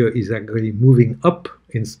finger is actually moving up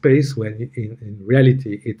in space when in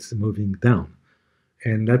reality it's moving down.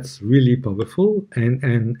 And that's really powerful,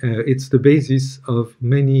 and it's the basis of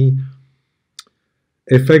many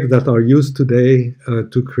effects that are used today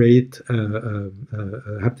to create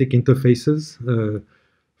haptic interfaces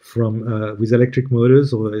with electric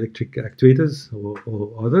motors or electric actuators or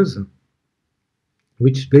others,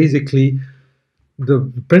 which basically the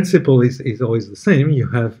principle is always the same.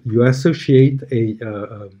 You associate a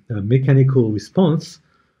mechanical response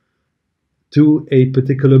to a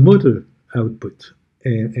particular motor output,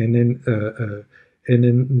 and then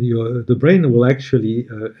the brain will actually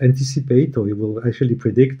anticipate, or it will actually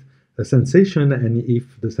predict a sensation, and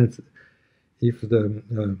if the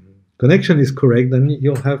connection is correct, then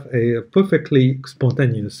you'll have a perfectly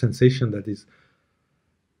spontaneous sensation that is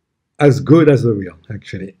as good as the real,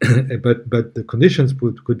 actually. but the conditions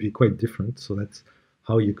could be quite different. So that's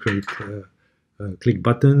how you create click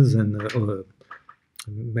buttons and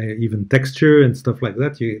even texture and stuff like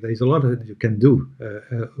that. There's a lot that you can do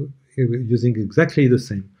using exactly the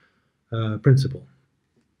same principle.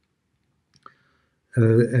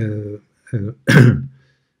 And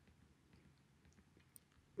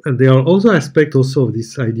there are also aspects also of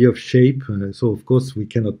this idea of shape. So of course we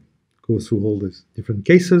cannot go through all these different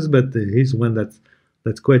cases, but here's one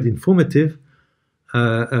that's quite informative.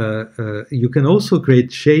 You can also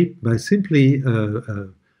create shape by simply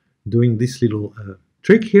doing this little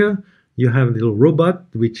trick here. You have a little robot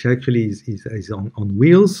which actually is on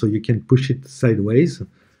wheels, so you can push it sideways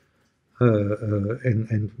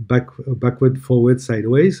and backward, forward,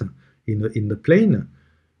 sideways in the plane.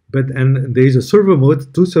 And there is a servo motor,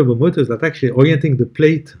 two servo motors that actually orienting the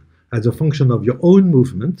plate as a function of your own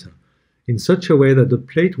movement in such a way that the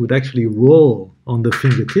plate would actually roll on the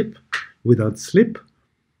fingertip without slip,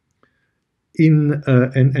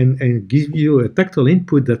 and give you a tactile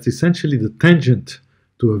input that's essentially the tangent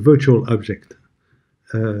to a virtual object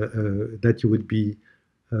that you would be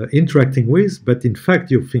interacting with, but in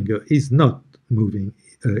fact your finger is not moving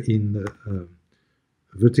in the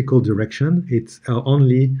vertical direction. It's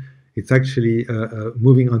actually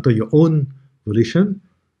moving onto your own volition,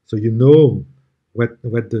 so you know what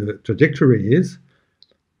the trajectory is,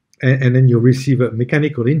 and then you receive a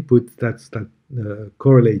mechanical input that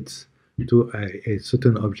correlates to a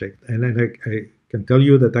certain object. And then I can tell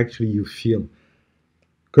you that actually you feel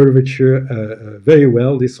curvature very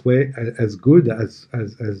well this way, as good as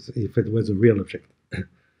if it was a real object,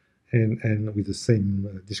 and with the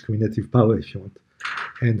same discriminative power, if you want.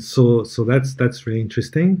 And so that's really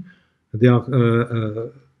interesting. They are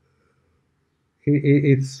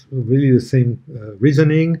it's really the same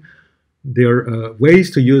reasoning. There are ways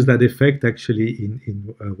to use that effect actually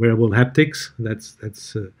in wearable haptics. That's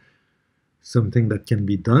something that can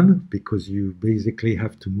be done, because you basically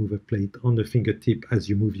have to move a plate on the fingertip as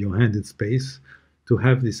you move your hand in space to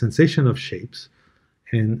have the sensation of shapes.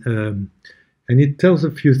 And it tells a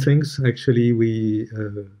few things. Actually, we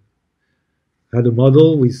had a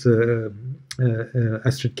model with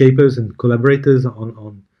Astrid Capers and collaborators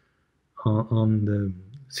on the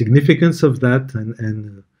significance of that,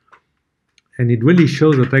 and it really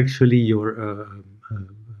shows that actually your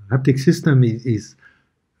haptic system is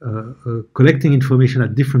collecting information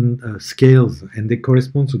at different scales, and they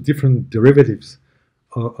correspond to different derivatives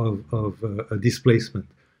of a displacement.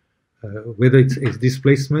 Whether it's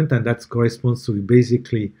displacement, and that corresponds to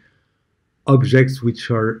basically objects which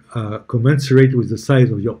are commensurate with the size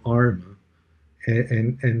of your arm,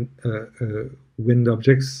 and when the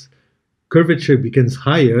object's curvature becomes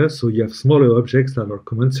higher, so you have smaller objects that are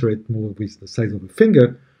commensurate more with the size of a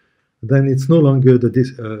finger, then it's no longer the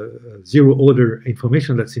zero order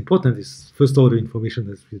information that's important. It's first order information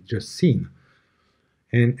that we've just seen.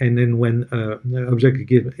 And then when the object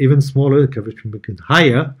gets even smaller, the curvature becomes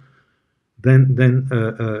higher, then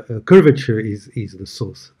curvature is the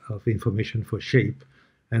source of information for shape.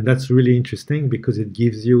 And that's really interesting, because it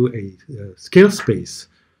gives you a scale space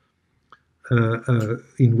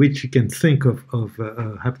in which you can think of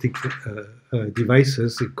haptic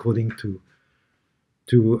devices according to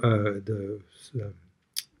the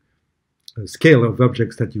scale of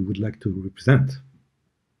objects that you would like to represent.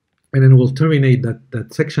 And then we'll terminate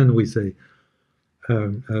that section with a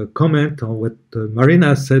comment on what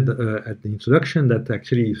Marina said at the introduction, that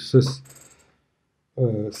actually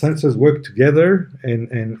sensors work together, and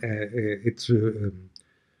it's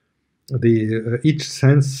each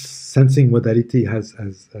sensing modality has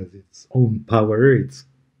its own power.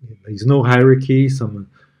 There's no hierarchy.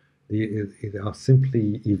 They are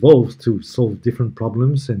simply evolved to solve different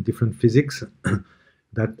problems and different physics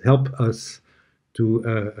that help us to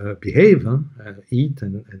behave, eat,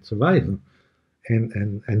 and survive,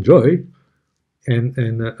 and enjoy.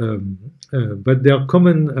 But there are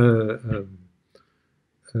common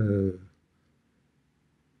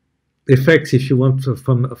effects, if you want,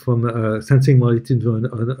 from a sensing modality to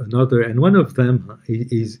another, and one of them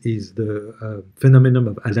is the phenomenon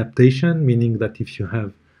of adaptation, meaning that if you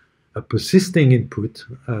have a persisting input,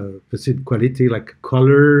 persistent quality like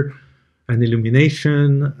color, an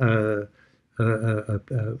illumination,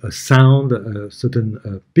 a sound, a certain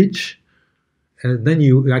pitch, then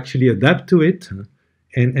you actually adapt to it,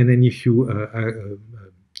 and then if you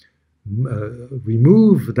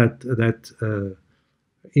remove that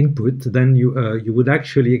input, then you would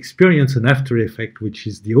actually experience an after effect, which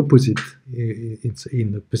is the opposite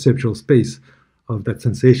in the perceptual space of that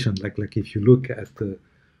sensation. Like if you look at the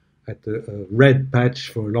red patch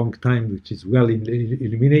for a long time, which is well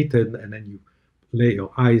illuminated, and then you lay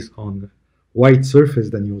your eyes on white surface,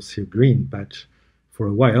 then you'll see a green patch for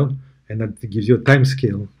a while. and that gives you a time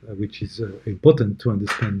scale, which is important to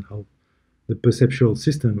understand how the perceptual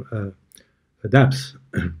system adapts.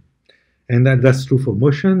 And that's true for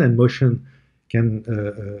motion, and motion can,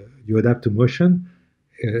 you adapt to motion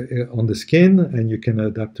on the skin, and you can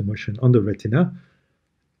adapt to motion on the retina.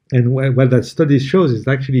 And what that study shows is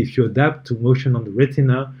actually if you adapt to motion on the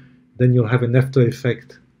retina, then you'll have an after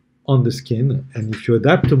effect on the skin. And if you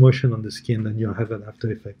adapt to motion on the skin, then you'll have an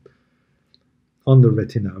after effect on the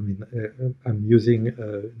retina. I mean, I'm using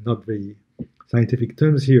not very scientific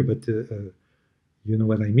terms here, but you know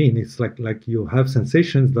what I mean. It's like you have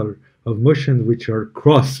sensations that are of motion which are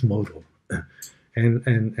cross-modal.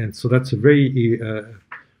 And so that's a very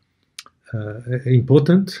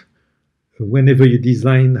important whenever you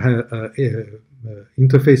design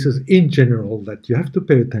interfaces in general, that you have to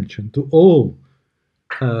pay attention to all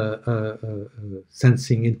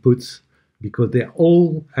sensing inputs, because they're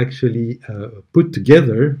all actually put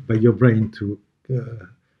together by your brain to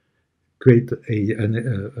create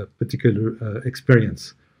a particular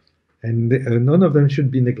experience. And none of them should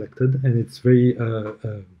be neglected, and it's very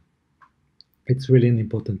it's really an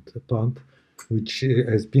important part, which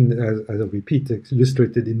has been, as I repeat,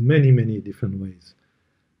 illustrated in many, many different ways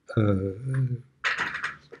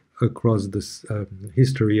across this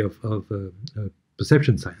history of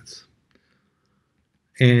perception science.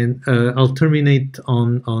 And I'll terminate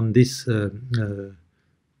on this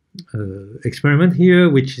experiment here,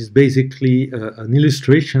 which is basically an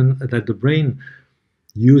illustration that the brain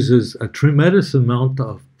uses a tremendous amount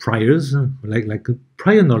of priors, like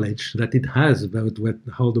prior knowledge that it has about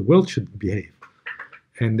how the world should behave.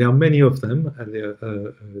 And there are many of them, and they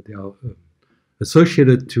are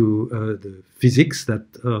associated to the physics that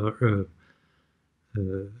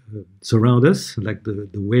surround us, like the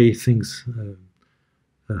way things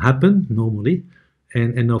happen normally.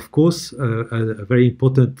 And of course, a very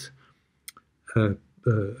important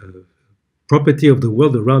property of the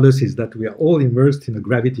world around us is that we are all immersed in a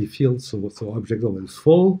gravity field, so objects always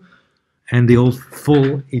fall, and they all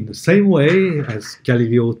fall in the same way as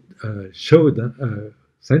Galileo showed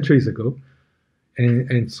centuries ago.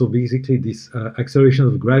 And so basically this acceleration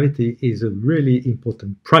of gravity is a really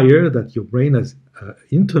important prior that your brain has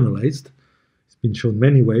internalized. It's been shown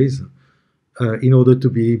many ways in order to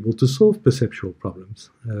be able to solve perceptual problems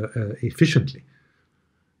efficiently.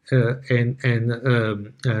 Here's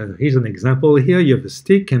an example. Here you have a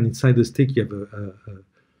stick, and inside the stick you have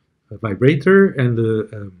a vibrator and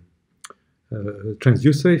a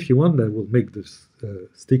transducer, if you want, that will make the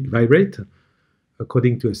stick vibrate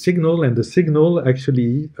according to a signal, and the signal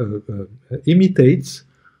actually imitates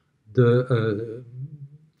the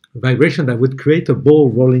vibration that would create a ball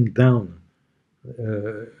rolling down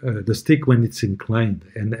the stick when it's inclined.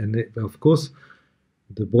 And of course,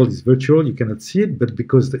 the ball is virtual, you cannot see it, but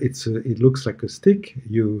because it looks like a stick,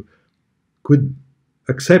 you could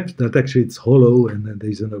accept that actually it's hollow and that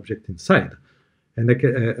there's an object inside.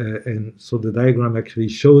 And so the diagram actually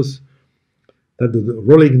shows that the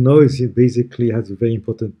rolling noise basically has a very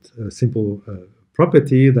important simple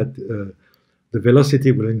property that the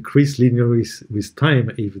velocity will increase linearly with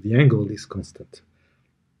time if the angle is constant.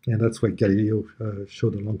 And that's what Galileo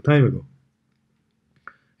showed a long time ago.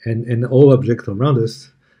 And all objects around us,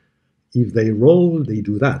 if they roll, they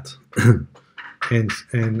do that. and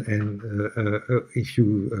if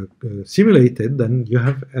you simulate it, then you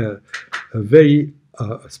have a very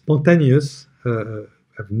spontaneous,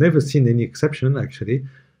 I've never seen any exception actually,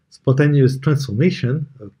 spontaneous transformation,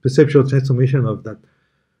 perceptual transformation of that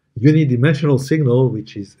unidimensional signal,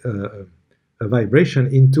 which is a vibration,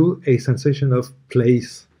 into a sensation of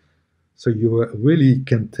place. So you really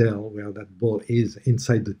can tell where that ball is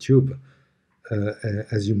inside the tube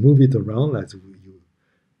as you move it around, as you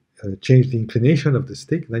change the inclination of the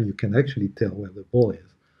stick, then you can actually tell where the ball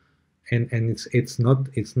is. And it's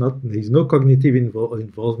not there's no cognitive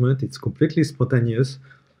involvement. It's completely spontaneous.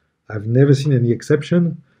 I've never seen any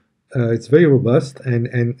exception. It's very robust and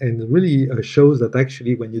really shows that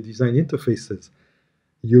actually when you design interfaces,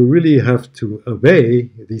 you really have to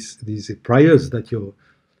obey these priors that your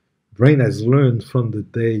brain has learned from the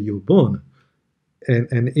day you're born,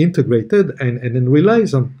 and integrated and then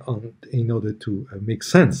relies on in order to make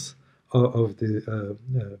sense of the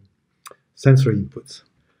sensory inputs.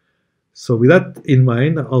 So with that in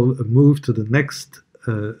mind, I'll move to the next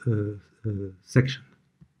section.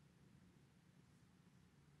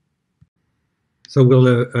 So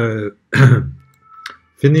we'll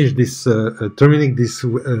finish this, terminate this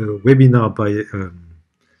webinar by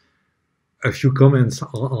a few comments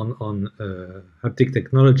on haptic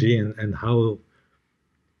technology and how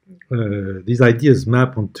these ideas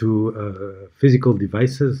map onto physical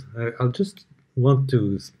devices. I'll just want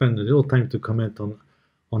to spend a little time to comment on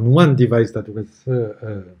one device that was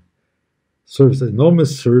serves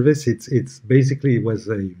enormous service. It's basically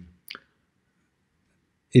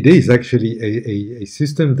it is actually a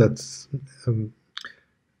system that's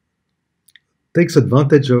takes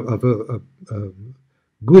advantage of a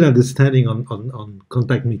good understanding on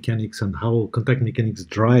contact mechanics and how contact mechanics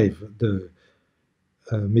drive the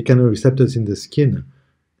mechanoreceptors in the skin.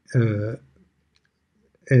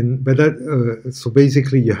 So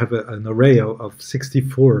basically you have an array of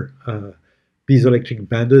 64 piezoelectric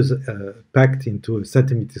bands packed into a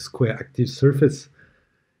centimeter square active surface,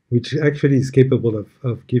 which actually is capable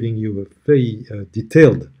of giving you a very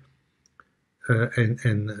detailed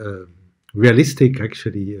and realistic,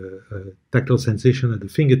 actually, tactile sensation at the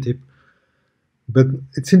fingertip. But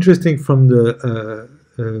it's interesting from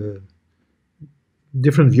the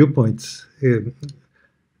different viewpoints.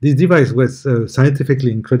 This device was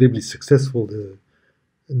scientifically incredibly successful.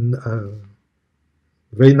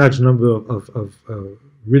 Very large number of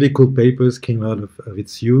really cool papers came out of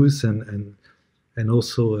its use, and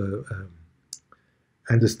also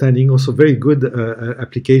understanding, also very good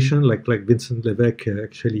application, like Vincent Levesque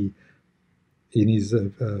actually in his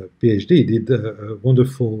PhD did a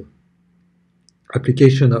wonderful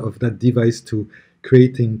application of that device to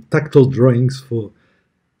creating tactile drawings for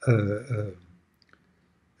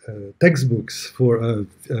textbooks for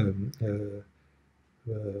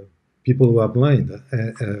people who are blind,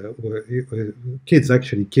 kids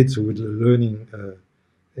who were learning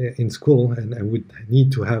in school and would need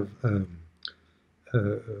to have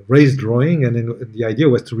raised drawing, and then the idea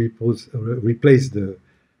was to replace the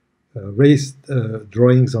raised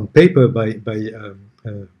drawings on paper by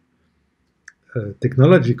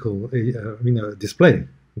technological display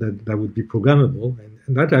that would be programmable,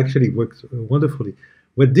 and that actually worked wonderfully.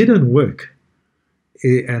 What didn't work,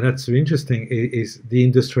 and that's interesting, is the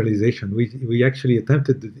industrialization. We actually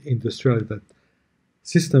attempted to industrialize that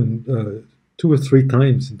system 2 or 3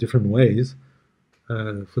 times in different ways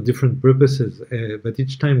for different purposes, but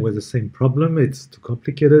each time was the same problem. It's too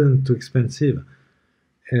complicated and too expensive.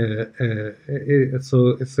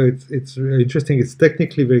 So it's really interesting. It's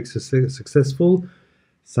technically very successful,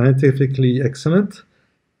 scientifically excellent,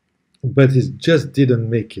 but it just didn't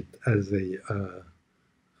make it as a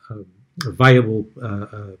viable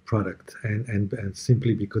product, and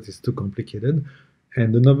simply because it's too complicated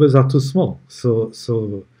and the numbers are too small. So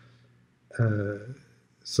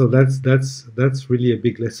that's really a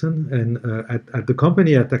big lesson. And at the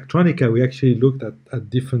company, at Actronika, we actually looked at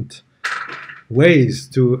different ways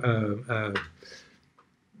to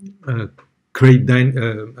create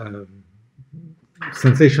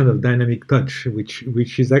sensation of dynamic touch, which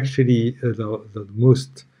is actually the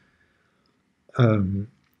most,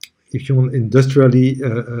 if you want, industrially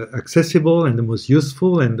accessible and the most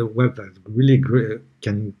useful, and the web that really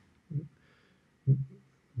can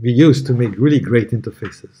be used to make really great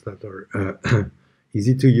interfaces that are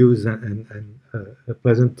easy to use and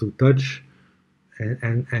pleasant to touch,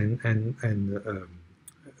 and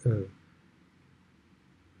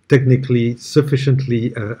technically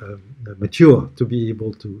sufficiently mature to be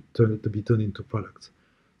able to be turned into products.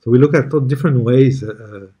 So we look at different ways,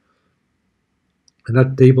 and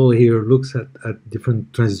that table here looks at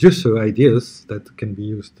different transducer ideas that can be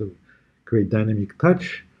used to create dynamic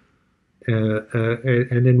touch.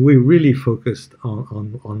 And then we really focused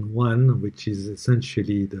on one, which is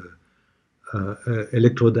essentially the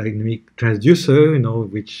electrodynamic transducer,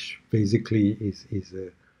 which basically is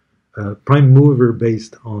a prime mover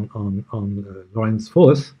based on Lorentz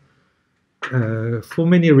force, for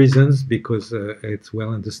many reasons, because it's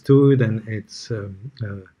well understood and it's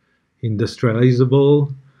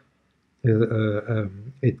industrializable.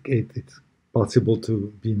 It's possible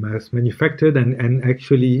to be mass manufactured, and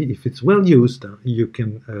actually, if it's well used, you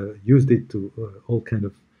can use it to all kind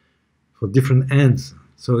of, for different ends.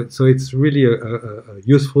 So it's really a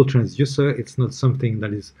useful transducer. It's not something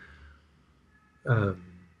that is,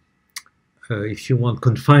 if you want,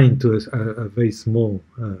 confined to a very small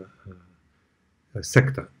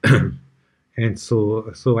sector. And so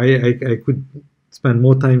I could spend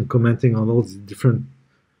more time commenting on all the different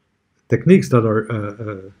techniques that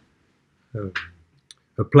are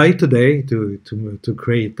applied today to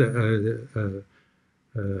create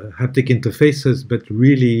haptic interfaces, but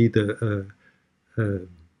really the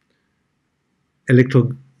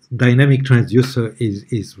electrodynamic transducer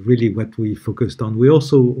is really what we focused on. We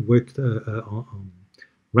also worked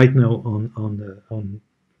right now on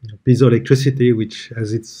piezoelectricity, which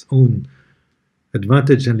has its own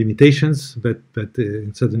advantage and limitations, but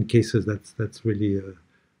in certain cases that's really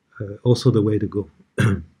also the way to go.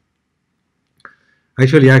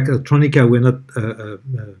 Actually, Actronika, we're not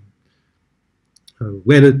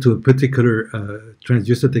wedded to a particular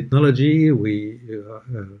transducer technology. We are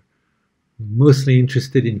mostly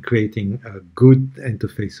interested in creating good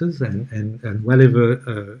interfaces, and whatever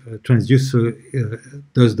transducer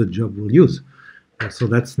does the job, we'll use. So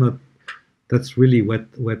that's really what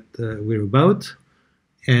we're about.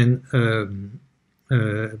 And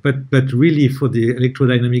but really, for the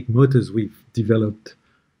electrodynamic motors, we've developed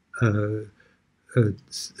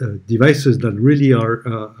devices that really are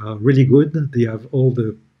really good. They have all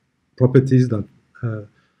the properties that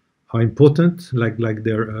are important, like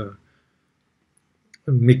their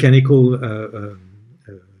mechanical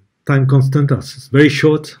time constant are very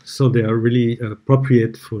short, so they are really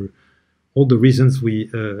appropriate for all the reasons we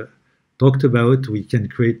talked about. We can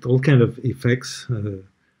create all kind of effects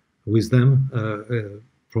with them,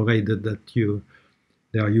 provided that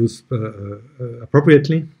they are used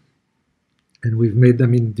appropriately. And we've made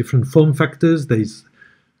them in different form factors. There's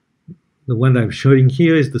the one I'm showing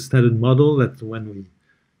here is the standard model. That's the one we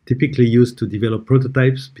typically use to develop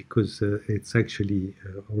prototypes, because it's actually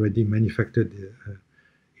already manufactured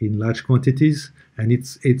in large quantities, and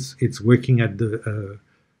it's working at the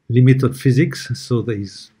limit of physics. So there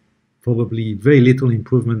is probably very little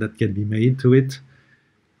improvement that can be made to it.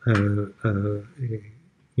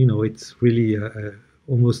 It's really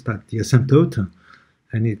almost at the asymptote.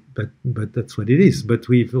 But that's what it is. But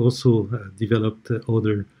we've also developed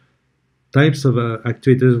other types of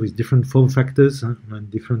actuators with different form factors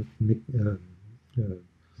and different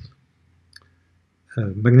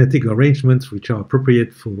magnetic arrangements, which are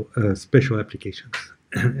appropriate for special applications.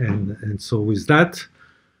 and so with that,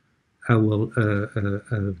 I will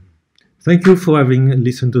thank you for having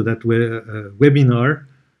listened to that webinar,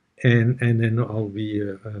 and then I'll be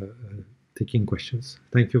taking questions.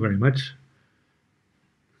 Thank you very much.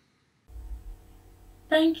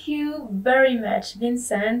 Thank you very much,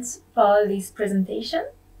 Vincent, for this presentation,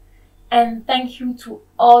 and thank you to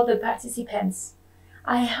all the participants.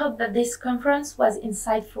 I hope that this conference was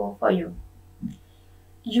insightful for you.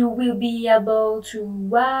 You will be able to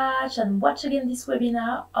watch again this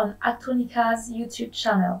webinar on Actronika's YouTube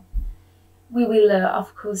channel. We will,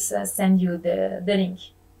 of course, send you the link.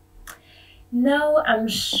 Now, I'm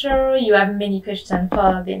sure you have many questions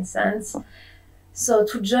for Vincent. So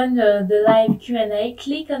to join the live Q&A,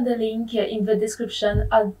 click on the link in the description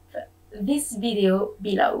of this video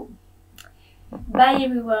below. Bye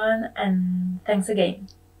everyone, and thanks again.